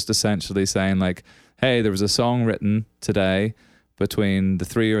splits, we're just essentially saying like, hey, there was a song written today between the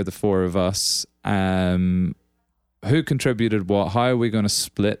 3 or the 4 of us. Who contributed what? How are we going to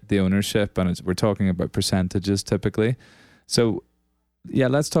split the ownership? And we're talking about percentages typically. So yeah,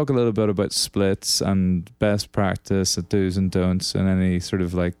 let's talk a little bit about splits and best practice, do's and don'ts, and any sort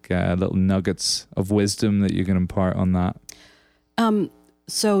of like little nuggets of wisdom that you can impart on that.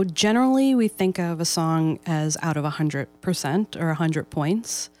 So generally we think of a song as out of 100% or 100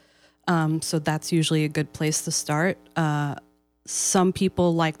 points. So that's usually a good place to start. Some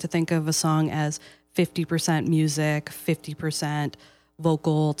people like to think of a song as 50% music, 50%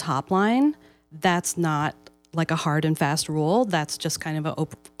 vocal top line. That's not like a hard and fast rule. That's just kind of an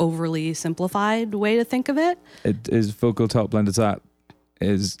overly simplified way to think of it. It is vocal top line.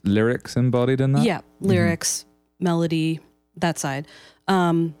 Is lyrics embodied in that? Yeah, lyrics, melody, that side.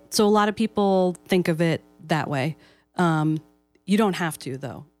 So a lot of people think of it that way. You don't have to,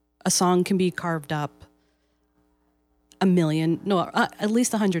 though. A song can be carved up at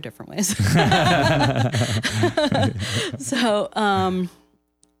least 100 different ways. So,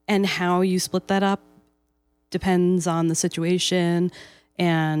 and how you split that up depends on the situation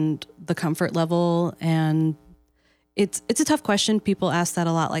and the comfort level. And it's a tough question. People ask that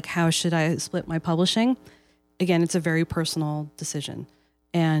a lot, like, how should I split my publishing? Again, it's a very personal decision.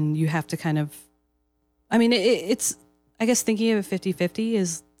 And you have to kind of, I mean, it's, I guess thinking of it 50-50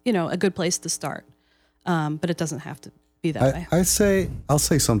 is, you know, a good place to start. But it doesn't have to be that way. I'll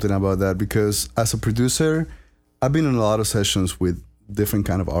say something about that, because as a producer, I've been in a lot of sessions with different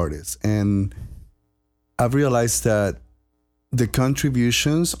kind of artists, and I've realized that the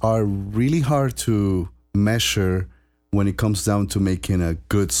contributions are really hard to measure when it comes down to making a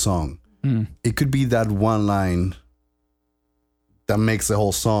good song. It could be that one line that makes the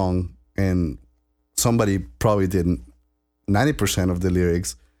whole song, and somebody probably did 90% of the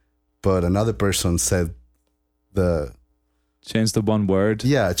lyrics, but another person said change the one word.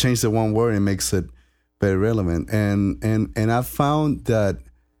 Yeah, change the one word and makes it very relevant. And I've found that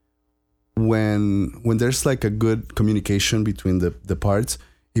when there's like a good communication between the parts,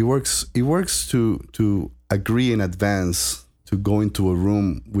 it works to agree in advance to go into a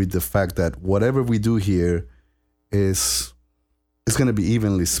room with the fact that whatever we do here is going to be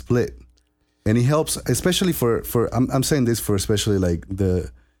evenly split. And it helps, especially for I'm saying this for especially like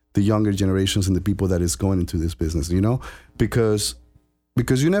the younger generations and the people that is going into this business, you know, because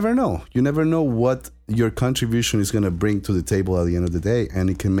you never know what your contribution is going to bring to the table at the end of the day, and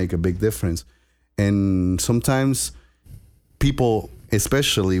it can make a big difference. And sometimes people,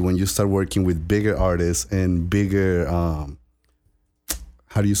 especially when you start working with bigger artists and bigger,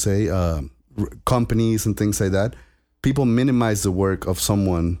 companies and things like that, people minimize the work of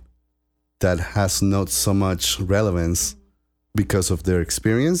someone that has not so much relevance because of their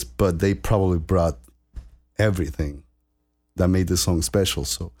experience, but they probably brought everything that made the song special.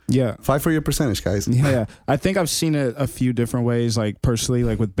 So yeah, fight for your percentage, guys. Yeah. I think I've seen it a few different ways. Like personally,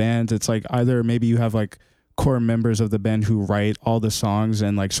 like with bands, it's like either maybe you have like core members of the band who write all the songs,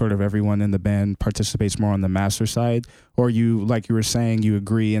 and like sort of everyone in the band participates more on the master side, or you, like you were saying, you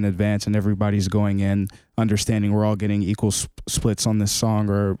agree in advance and everybody's going in understanding we're all getting equal splits on this song,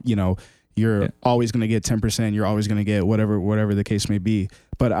 or, you know, you're always going to get 10%, you're always going to get whatever the case may be.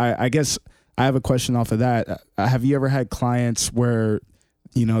 But I guess I have a question off of that. Have you ever had clients where,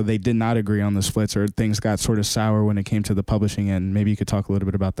 you know, they did not agree on the splits, or things got sort of sour when it came to the publishing end? Maybe you could talk a little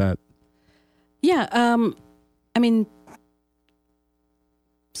bit about that. Yeah. I mean,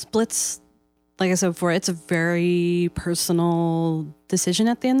 splits, like I said before, it's a very personal decision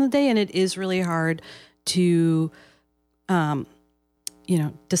at the end of the day, and it is really hard to,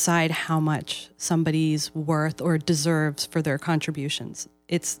 decide how much somebody's worth or deserves for their contributions.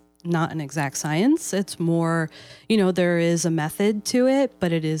 It's not an exact science. It's more, you know, there is a method to it,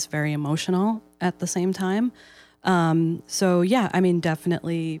 but it is very emotional at the same time. So yeah, I mean,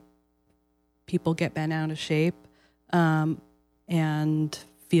 definitely people get bent out of shape and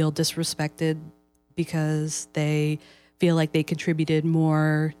feel disrespected because they feel like they contributed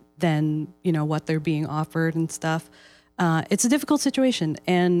more than, you know, what they're being offered and stuff. It's a difficult situation.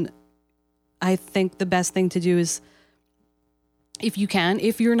 And I think the best thing to do is, if you can,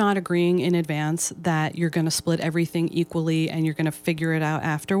 if you're not agreeing in advance that you're going to split everything equally and you're going to figure it out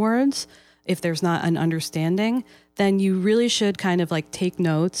afterwards, if there's not an understanding, then you really should kind of like take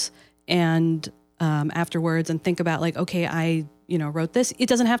notes and afterwards and think about like, okay, I, you know, wrote this. It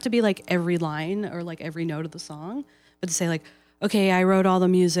doesn't have to be like every line or like every note of the song, but to say like, okay, I wrote all the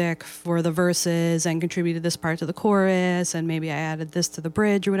music for the verses and contributed this part to the chorus, and maybe I added this to the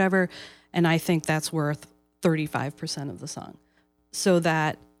bridge or whatever, and I think that's worth 35% of the song. So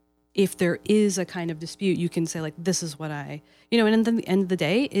that if there is a kind of dispute, you can say like, this is what I, you know, and at the end of the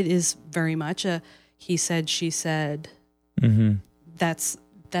day, it is very much a he said, she said. Mm-hmm. That's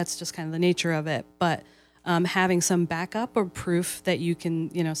just kind of the nature of it. But having some backup or proof that you can,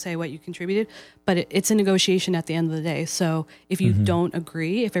 you know, say what you contributed, but it's a negotiation at the end of the day. So if you don't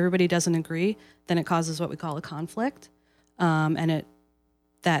agree, if everybody doesn't agree, then it causes what we call a conflict. And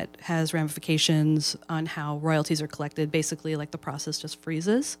that has ramifications on how royalties are collected. Basically, like the process just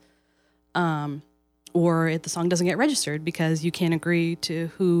freezes. Or if the song doesn't get registered because you can't agree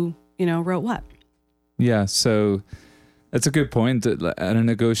to who, you know, wrote what. Yeah, so that's a good point. And a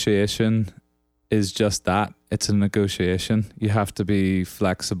negotiation is just that. It's a negotiation. You have to be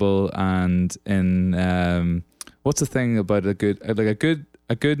flexible, and in what's the thing about a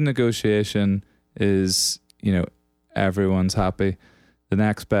good negotiation is, you know, everyone's happy. The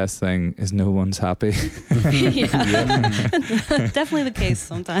next best thing is no one's happy. Definitely the case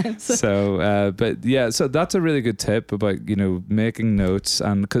sometimes. So, but yeah, so that's a really good tip about, you know, making notes.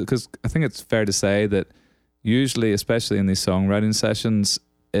 And because I think it's fair to say that usually, especially in these songwriting sessions,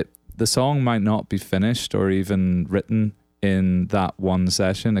 the song might not be finished or even written in that one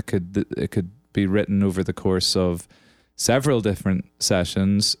session. It could be written over the course of several different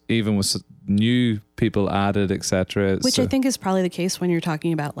sessions, even with new people added, etc. Which I think is probably the case when you're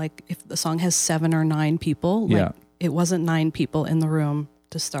talking about like if the song has 7 or 9 people. Like, it wasn't 9 people in the room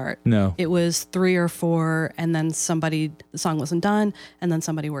to start. No, it was 3 or 4, and then the song wasn't done, and then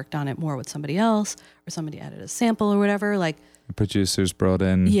somebody worked on it more with somebody else, or somebody added a sample or whatever. Like producers brought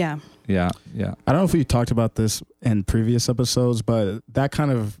in. Yeah. I don't know if we talked about this in previous episodes, but that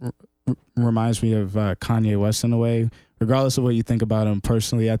kind of reminds me of Kanye West in a way. Regardless of what you think about him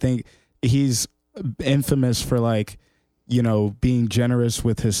personally, I think he's infamous for, like, you know, being generous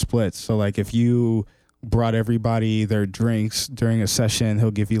with his splits. So like if you brought everybody their drinks during a session,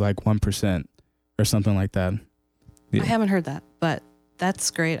 he'll give you like 1% or something like that. I haven't heard that, but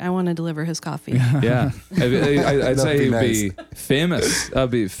that's great. I want to deliver his coffee. Yeah. I'd say he'd be famous. I'd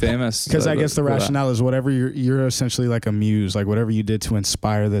be famous. Because I guess the rationale is whatever you're essentially like a muse, like whatever you did to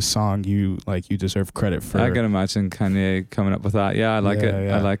inspire this song, you deserve credit for. I can imagine Kanye coming up with that. Yeah, I like it.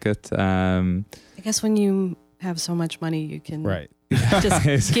 Yeah. I like it. I guess when you have so much money, you can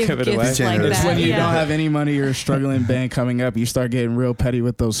just give it away. Like that. It's when you don't have any money, you're a struggling band coming up, you start getting real petty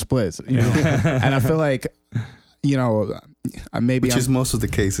with those splits, you know. And I feel like, you know, maybe which is most of the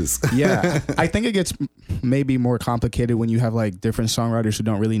cases. Yeah, I think it gets maybe more complicated when you have like different songwriters who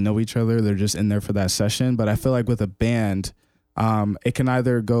don't really know each other. They're just in there for that session. But I feel like with a band, it can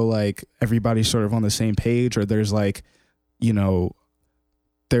either go like everybody's sort of on the same page, or there's like, you know,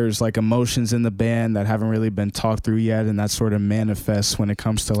 there's like emotions in the band that haven't really been talked through yet, and that sort of manifests when it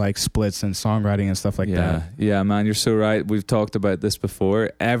comes to like splits and songwriting and stuff like that. Yeah, man, you're so right. We've talked about this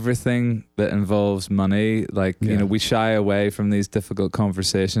before. Everything that involves money, like, you know, we shy away from these difficult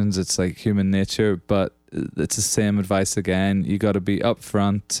conversations. It's like human nature, but it's the same advice again. You got to be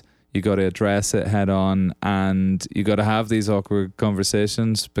upfront. You got to address it head on, and you got to have these awkward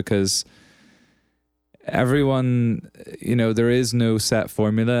conversations, because everyone, you know, there is no set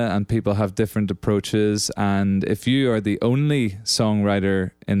formula and people have different approaches. And if you are the only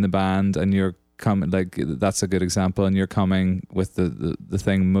songwriter in the band and you're coming, like, that's a good example, and you're coming with the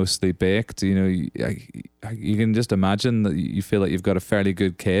thing mostly baked, you know, you can just imagine that you feel like you've got a fairly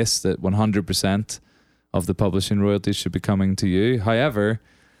good case that 100% of the publishing royalties should be coming to you. However,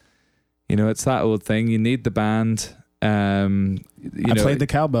 you know, it's that old thing. You need the band. I played the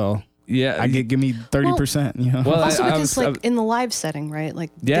cowbell. Yeah, give me 30%. You know, well, also because in the live setting, right?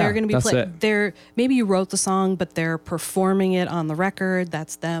 Like they're going to be they're maybe you wrote the song, but they're performing it on the record.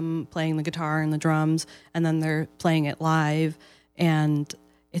 That's them playing the guitar and the drums, and then they're playing it live. And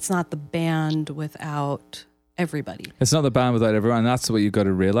it's not the band without everybody. It's not the band without everyone. And that's what you got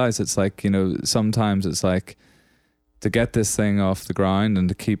to realize. It's like, sometimes it's like to get this thing off the ground and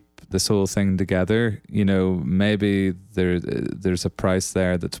to keep this whole thing together, maybe there's a price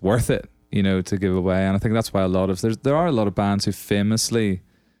there that's worth it, to give away. And I think that's why there are a lot of bands who famously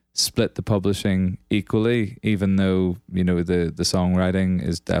split the publishing equally, even though, the songwriting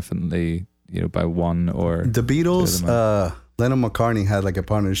is definitely, by one or the Beatles. Lennon McCartney had like a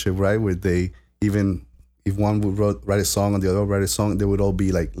partnership, right? Where they, even if one would write a song and the other would write a song, they would all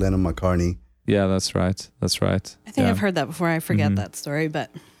be like Lennon McCartney. Yeah, that's right. I think I've heard that before. I forget that story,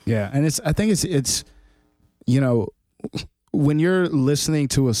 but yeah, and I think it's when you're listening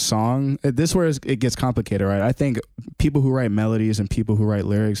to a song, this is where it gets complicated, right? I think people who write melodies and people who write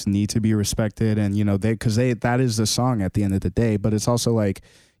lyrics need to be respected, and because that is the song at the end of the day. But it's also like,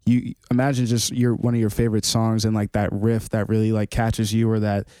 you imagine just one of your favorite songs and like that riff that really like catches you, or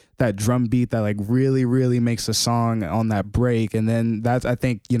that drum beat that like really, really makes the song on that break. And then I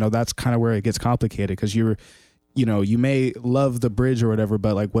think, that's kind of where it gets complicated, because you may love the bridge or whatever,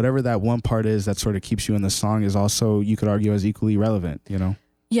 but like whatever that one part is that sort of keeps you in the song is also, you could argue, as equally relevant,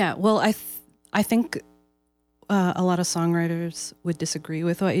 Yeah, well, I think a lot of songwriters would disagree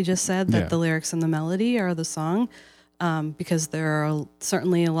with what you just said, that the lyrics and the melody are the song. Because there are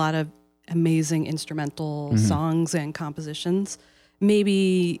certainly a lot of amazing instrumental songs and compositions.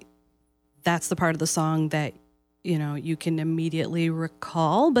 Maybe that's the part of the song that, you can immediately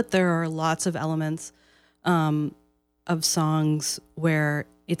recall, but there are lots of elements of songs where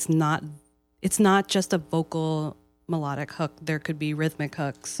it's not just a vocal melodic hook. There could be rhythmic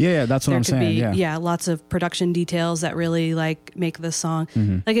hooks. Yeah, that's what I'm saying. Yeah, lots of production details that really like make the song.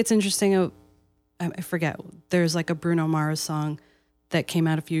 Like, it's interesting. I forget, there's like a Bruno Mars song that came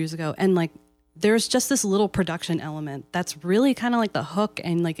out a few years ago, and like there's just this little production element that's really kind of like the hook,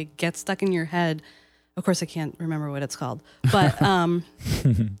 and like it gets stuck in your head. Of course I can't remember what it's called, but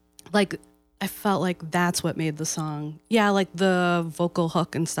like I felt like that's what made the song. Yeah, like the vocal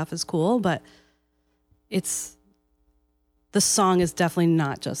hook and stuff is cool, but the song is definitely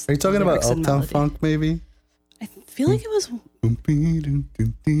not just. Are you talking about Uptown Funk maybe? I feel like it was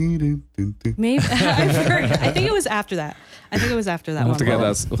maybe I think it was after that. We'll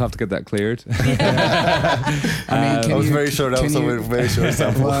have to get that cleared. I mean, I was very short. That was a very short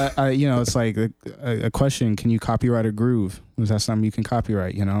sample. Well, it's like a question: can you copyright a groove? Was that something you can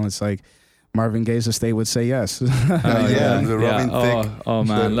copyright? It's like Marvin Gaye's estate would say yes. The Robin Thicke. Oh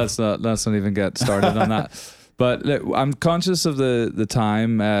man, let's not even get started on that. But look, I'm conscious of the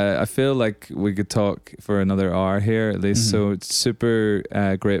time. I feel like we could talk for another hour here at least. So it's super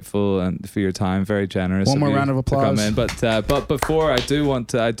grateful and for your time. Very generous. One more round of applause. Come in. But before I want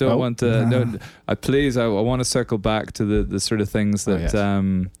to. I want to circle back to the sort of things that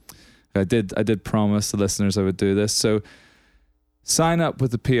I did promise the listeners I would do this. So sign up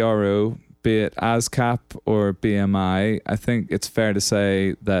with the PRO, be it ASCAP or BMI. I think it's fair to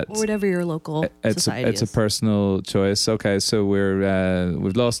say that or whatever your local society it's a personal choice. Okay, so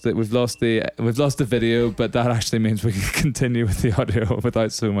we've lost the video, but that actually means we can continue with the audio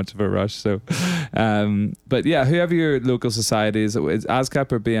without so much of a rush. So, but yeah, whoever your local society is, it's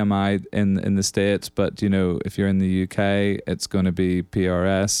ASCAP or BMI in the States. But if you're in the UK, it's going to be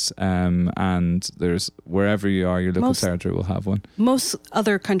PRS. And there's wherever you are, your local territory will have one. Most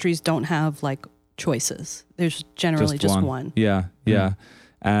other countries don't have like choices. There's generally just one. Yeah.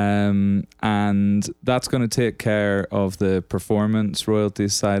 And that's going to take care of the performance royalty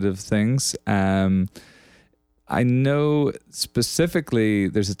side of things. I know specifically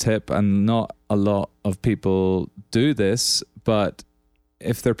there's a tip, and not a lot of people do this, but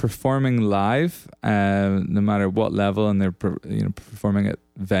if they're performing live, no matter what level, and they're performing at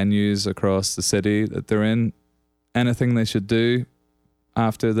venues across the city that they're in, anything they should do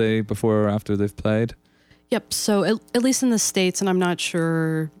before or after they've played? Yep. So at least in the States, and I'm not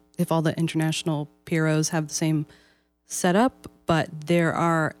sure if all the international PROs have the same setup, but there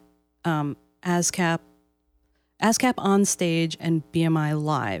are ASCAP on stage and BMI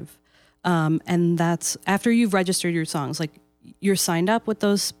live. And that's after you've registered your songs. Like, you're signed up with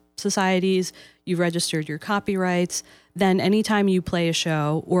those societies, you've registered your copyrights. Then anytime you play a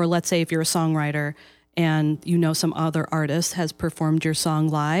show, or let's say if you're a songwriter and some other artist has performed your song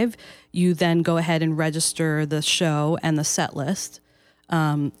live, you then go ahead and register the show and the set list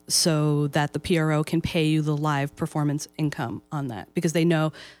so that the PRO can pay you the live performance income on that, because they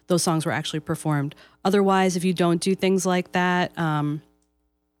know those songs were actually performed. Otherwise, if you don't do things like that,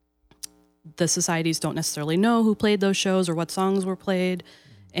 the societies don't necessarily know who played those shows or what songs were played.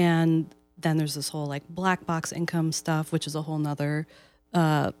 And then there's this whole like black box income stuff, which is a whole nother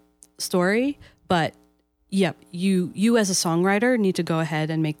story, but yep, you as a songwriter need to go ahead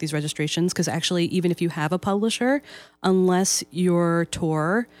and make these registrations, because actually, even if you have a publisher, unless your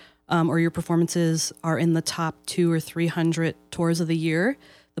tour or your performances are in the top 200 or 300 tours of the year,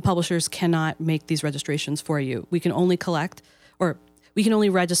 the publishers cannot make these registrations for you. We can only collect, or we can only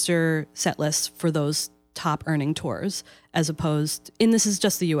register set lists for those top earning tours, as opposed, and this is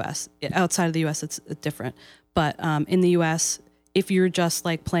just the US. Outside of the US, it's different. But in the US, if you're just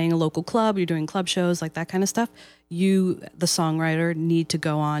like playing a local club, you're doing club shows, like that kind of stuff, you, the songwriter, need to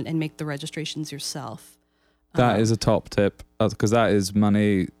go on and make the registrations yourself. That is a top tip, because that is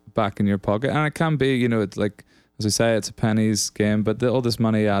money back in your pocket. And it can be, you know, it's like, as we say, it's a pennies game, but all this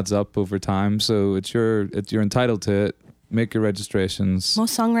money adds up over time. So you're entitled to it. Make your registrations.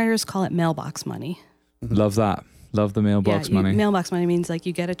 Most songwriters call it mailbox money. Love that. Love the mailbox money. Mailbox money means like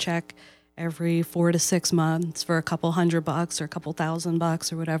you get a check every 4 to 6 months for a couple $100 or a couple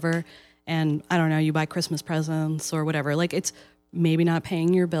 $1,000 or whatever. And I don't know, you buy Christmas presents or whatever. Like, it's maybe not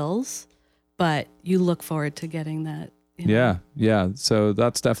paying your bills, but you look forward to getting that. You know? Yeah. So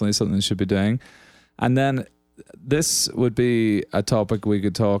that's definitely something you should be doing. And then this would be a topic we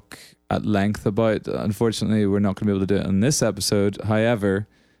could talk at length about. Unfortunately, we're not going to be able to do it in this episode. However,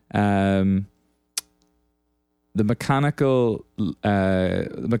 the mechanical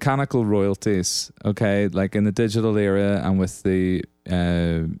royalties, okay, like in the digital era and with the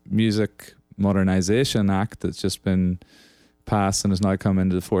Music Modernization Act that's just been passed and has now come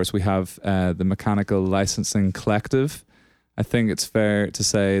into force, we have the Mechanical Licensing Collective. I think it's fair to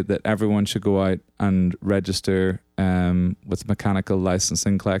say that everyone should go out and register with Mechanical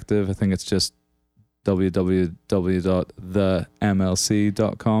Licensing Collective. I think it's just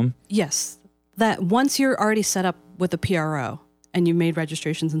www.themlc.com. Yes. That once you're already set up with a PRO and you made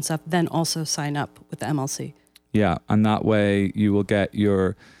registrations and stuff, then also sign up with the MLC. Yeah, and that way you will get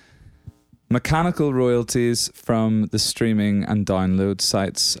your mechanical royalties from the streaming and download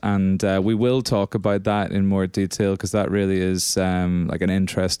sites. And we will talk about that in more detail, because that really is like an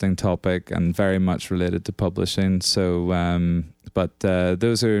interesting topic and very much related to publishing. So, but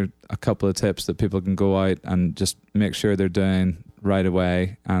those are a couple of tips that people can go out and just make sure they're doing right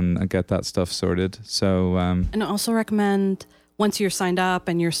away and get that stuff sorted. So and I also recommend, once you're signed up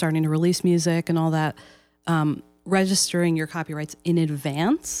and you're starting to release music and all that, registering your copyrights in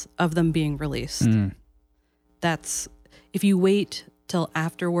advance of them being released. That's, if you wait till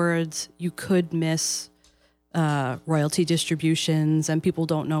afterwards, you could miss royalty distributions, and people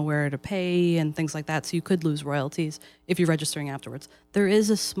don't know where to pay and things like that. So you could lose royalties if you're registering afterwards. There is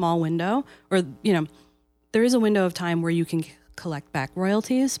a small window, or there is a window of time where you can collect back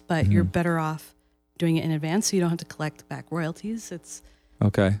royalties, but you're better off doing it in advance, so you don't have to collect back royalties. It's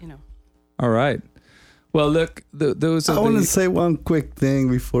okay. All right. Well, look, those are. I want to say one quick thing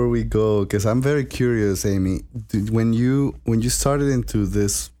before we go, because I'm very curious, Amy. When you started into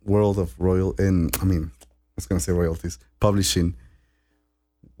this world of publishing,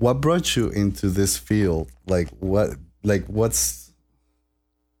 what brought you into this field? What's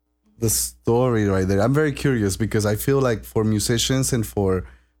the story right there? I'm very curious, because I feel like for musicians and for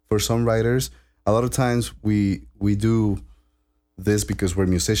songwriters, a lot of times we do this because we're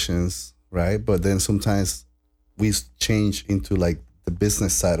musicians, right? But then sometimes we change into like the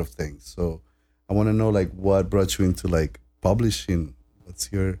business side of things. So I want to know, like, what brought you into like publishing? What's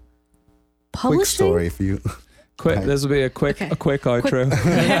your quick story for you? Quick. This will be a quick outro.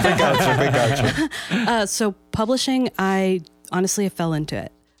 Big outro. So publishing, I honestly fell into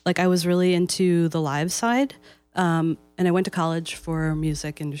it. Like, I was really into the live side, and I went to college for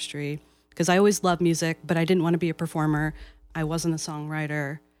music industry because I always loved music, but I didn't want to be a performer. I wasn't a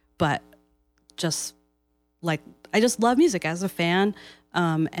songwriter, but I just love music as a fan,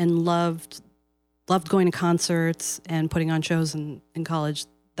 and loved going to concerts and putting on shows in college.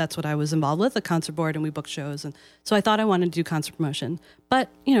 That's what I was involved with, the concert board, and we booked shows. And so I thought I wanted to do concert promotion.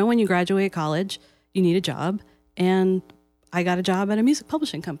 But, when you graduate college, you need a job. And I got a job at a music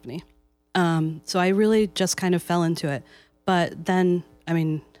publishing company. So I really just kind of fell into it. But then,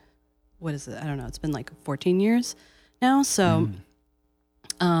 what is it? I don't know. It's been like 14 years now. So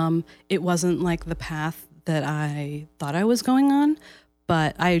it wasn't like the path that I thought I was going on.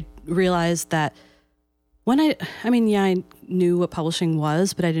 But I realized that when I knew what publishing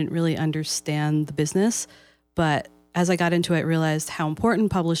was, but I didn't really understand the business. But as I got into it, I realized how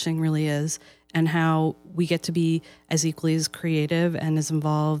important publishing really is, and how we get to be as equally as creative and as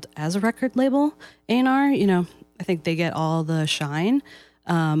involved as a record label. A&R, I think they get all the shine,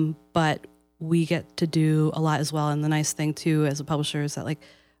 but we get to do a lot as well. And the nice thing too, as a publisher, is that, like,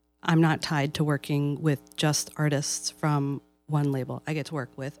 I'm not tied to working with just artists from one label. I get to work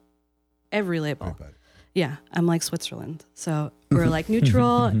with every label. Everybody. Yeah, I'm like Switzerland. So we're like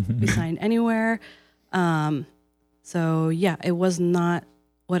neutral. We sign anywhere. So yeah, it was not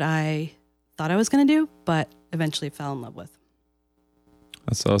what I thought I was going to do, but eventually fell in love with.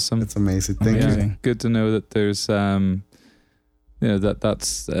 That's awesome. That's amazing. Thank you. Amazing. Good to know that there's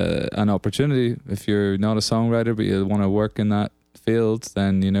that's an opportunity. If you're not a songwriter but you want to work in that field,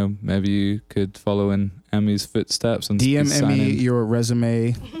 then maybe you could follow in Emmy's footsteps and DM be Emmy signing- your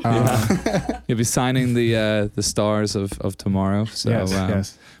resume. You'll be signing the stars of tomorrow. So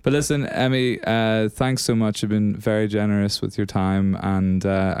yes. But listen, Emmy, thanks so much. You've been very generous with your time, and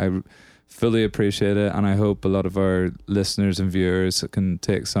I fully appreciate it. And I hope a lot of our listeners and viewers can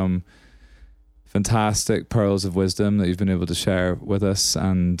take some fantastic pearls of wisdom that you've been able to share with us,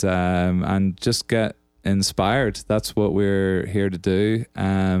 and just get inspired. That's what we're here to do.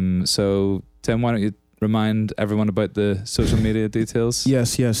 So Tim, why don't you remind everyone about the social media details?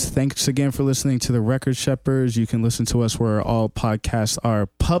 Yes. Thanks again for listening to the Record Shepherds. You can listen to us where all podcasts are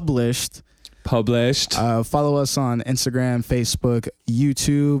published. Follow us on Instagram, Facebook,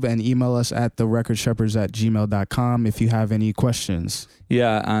 YouTube, and email us at therecordshepherds@gmail.com if you have any questions.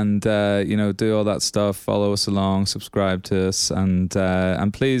 Yeah, and do all that stuff. Follow us along, subscribe to us, and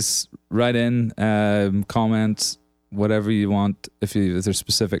please write in, comment, whatever you want. If there's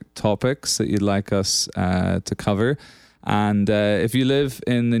specific topics that you'd like us to cover, and if you live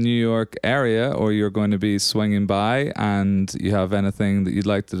in the New York area or you're going to be swinging by and you have anything that you'd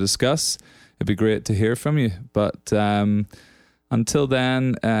like to discuss, it'd be great to hear from you. But until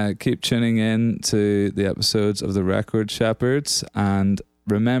then, keep tuning in to the episodes of The Record Shepherds, and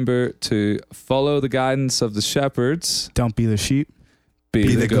remember to follow the guidance of the shepherds. Don't be the sheep.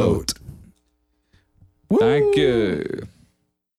 Be the goat. Thank you.